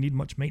doesn't really need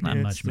much maintenance.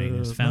 Not much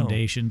maintenance.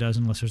 Foundation does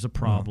unless there's a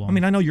problem. I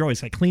mean, I know you're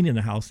always like cleaning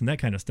the house and that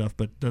kind of stuff,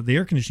 but the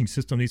air conditioning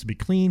system needs to be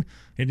clean.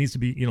 It needs to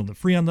be, the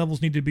Freon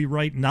levels need to be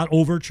right, not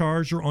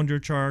overcharged or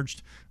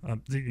undercharged.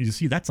 You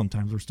see that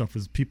sometimes where stuff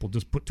is people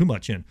just put too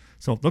much in.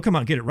 So they'll come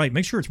out and get it right.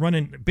 Make sure it's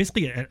running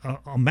basically at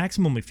a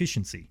maximum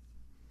efficiency.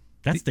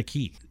 That's the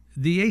key.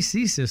 The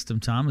AC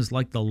system, Tom, is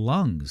like the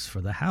lungs for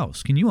the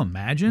house. Can you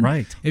imagine?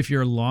 Right. If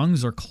your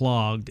lungs are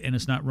clogged and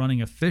it's not running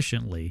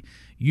efficiently,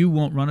 you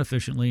won't run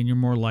efficiently and you're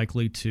more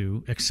likely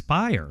to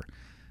expire.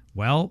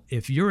 Well,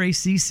 if your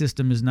AC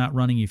system is not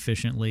running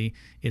efficiently,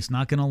 it's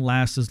not going to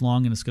last as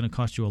long and it's going to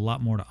cost you a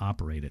lot more to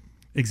operate it.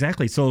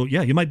 Exactly. So,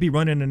 yeah, you might be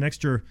running an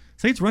extra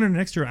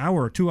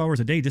hour or 2 hours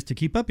a day just to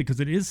keep up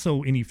because it is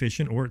so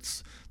inefficient or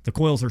the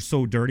coils are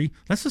so dirty.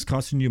 That's just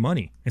costing you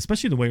money,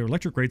 especially the way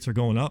electric rates are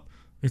going up.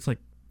 It's like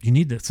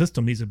the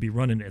system needs to be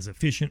running as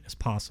efficient as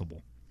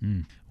possible.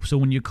 So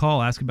when you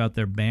call, ask about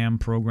their BAM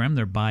program,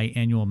 their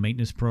biannual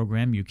maintenance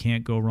program. You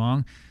can't go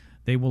wrong.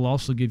 They will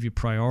also give you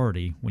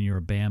priority when you're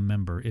a BAM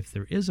member if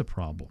there is a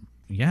problem.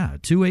 Yeah,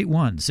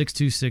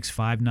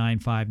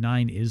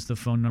 281-626-5959 is the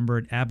phone number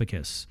at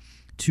Abacus.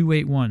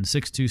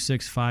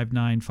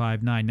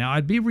 281-626-5959. Now,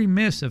 I'd be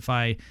remiss if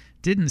I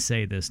didn't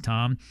say this,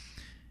 Tom.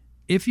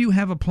 If you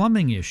have a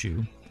plumbing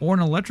issue or an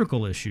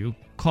electrical issue,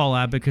 call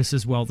Abacus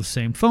as well, the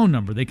same phone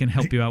number. They can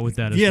help you out with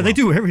that as well. Yeah, they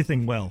do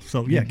everything well.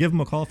 So, give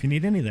them a call if you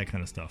need any of that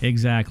kind of stuff.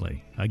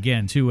 Exactly.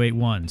 Again,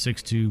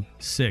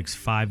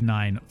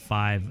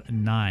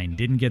 281-626-5959.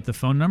 Didn't get the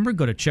phone number?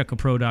 Go to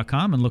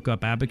checkapro.com and look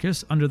up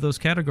Abacus under those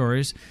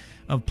categories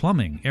of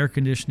plumbing, air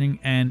conditioning,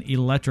 and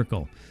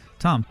electrical.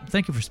 Tom,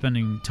 thank you for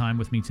spending time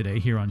with me today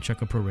here on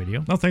Check A Pro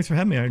Radio. Oh, thanks for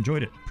having me. I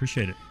enjoyed it.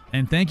 Appreciate it.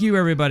 And thank you,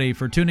 everybody,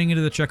 for tuning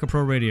into the Check A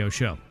Pro Radio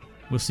show.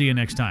 We'll see you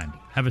next time.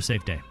 Have a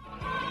safe day.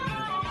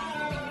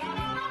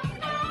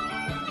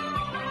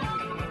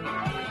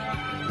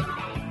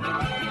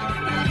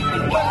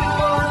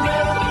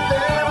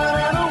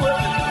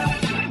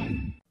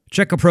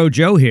 Check A Pro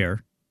Joe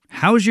here.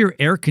 How's your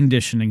air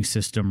conditioning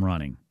system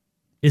running?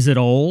 Is it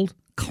old,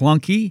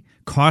 clunky,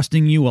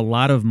 costing you a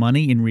lot of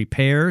money in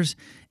repairs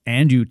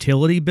and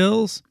utility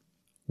bills?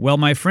 Well,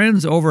 my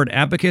friends over at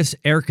Abacus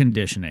Air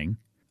Conditioning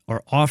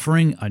are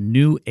offering a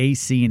new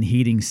AC and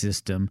heating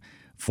system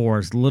for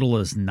as little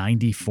as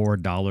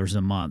 $94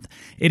 a month.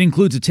 It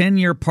includes a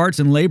 10-year parts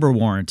and labor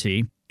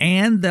warranty,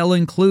 and they'll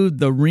include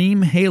the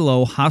Rheem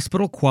Halo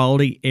Hospital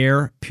Quality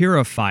Air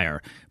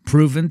Purifier,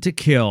 proven to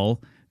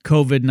kill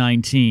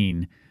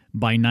COVID-19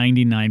 by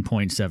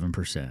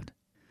 99.7%.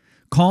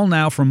 Call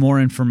now for more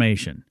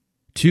information.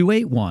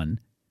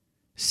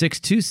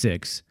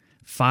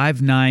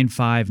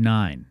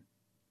 281-626-5959.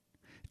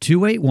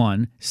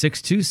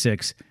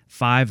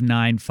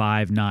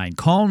 281-626-5959.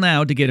 Call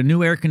now to get a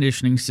new air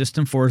conditioning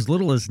system for as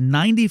little as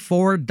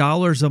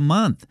 $94 a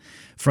month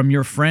from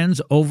your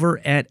friends over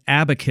at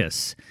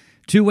Abacus.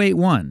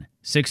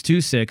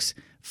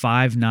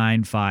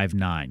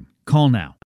 281-626-5959. Call now.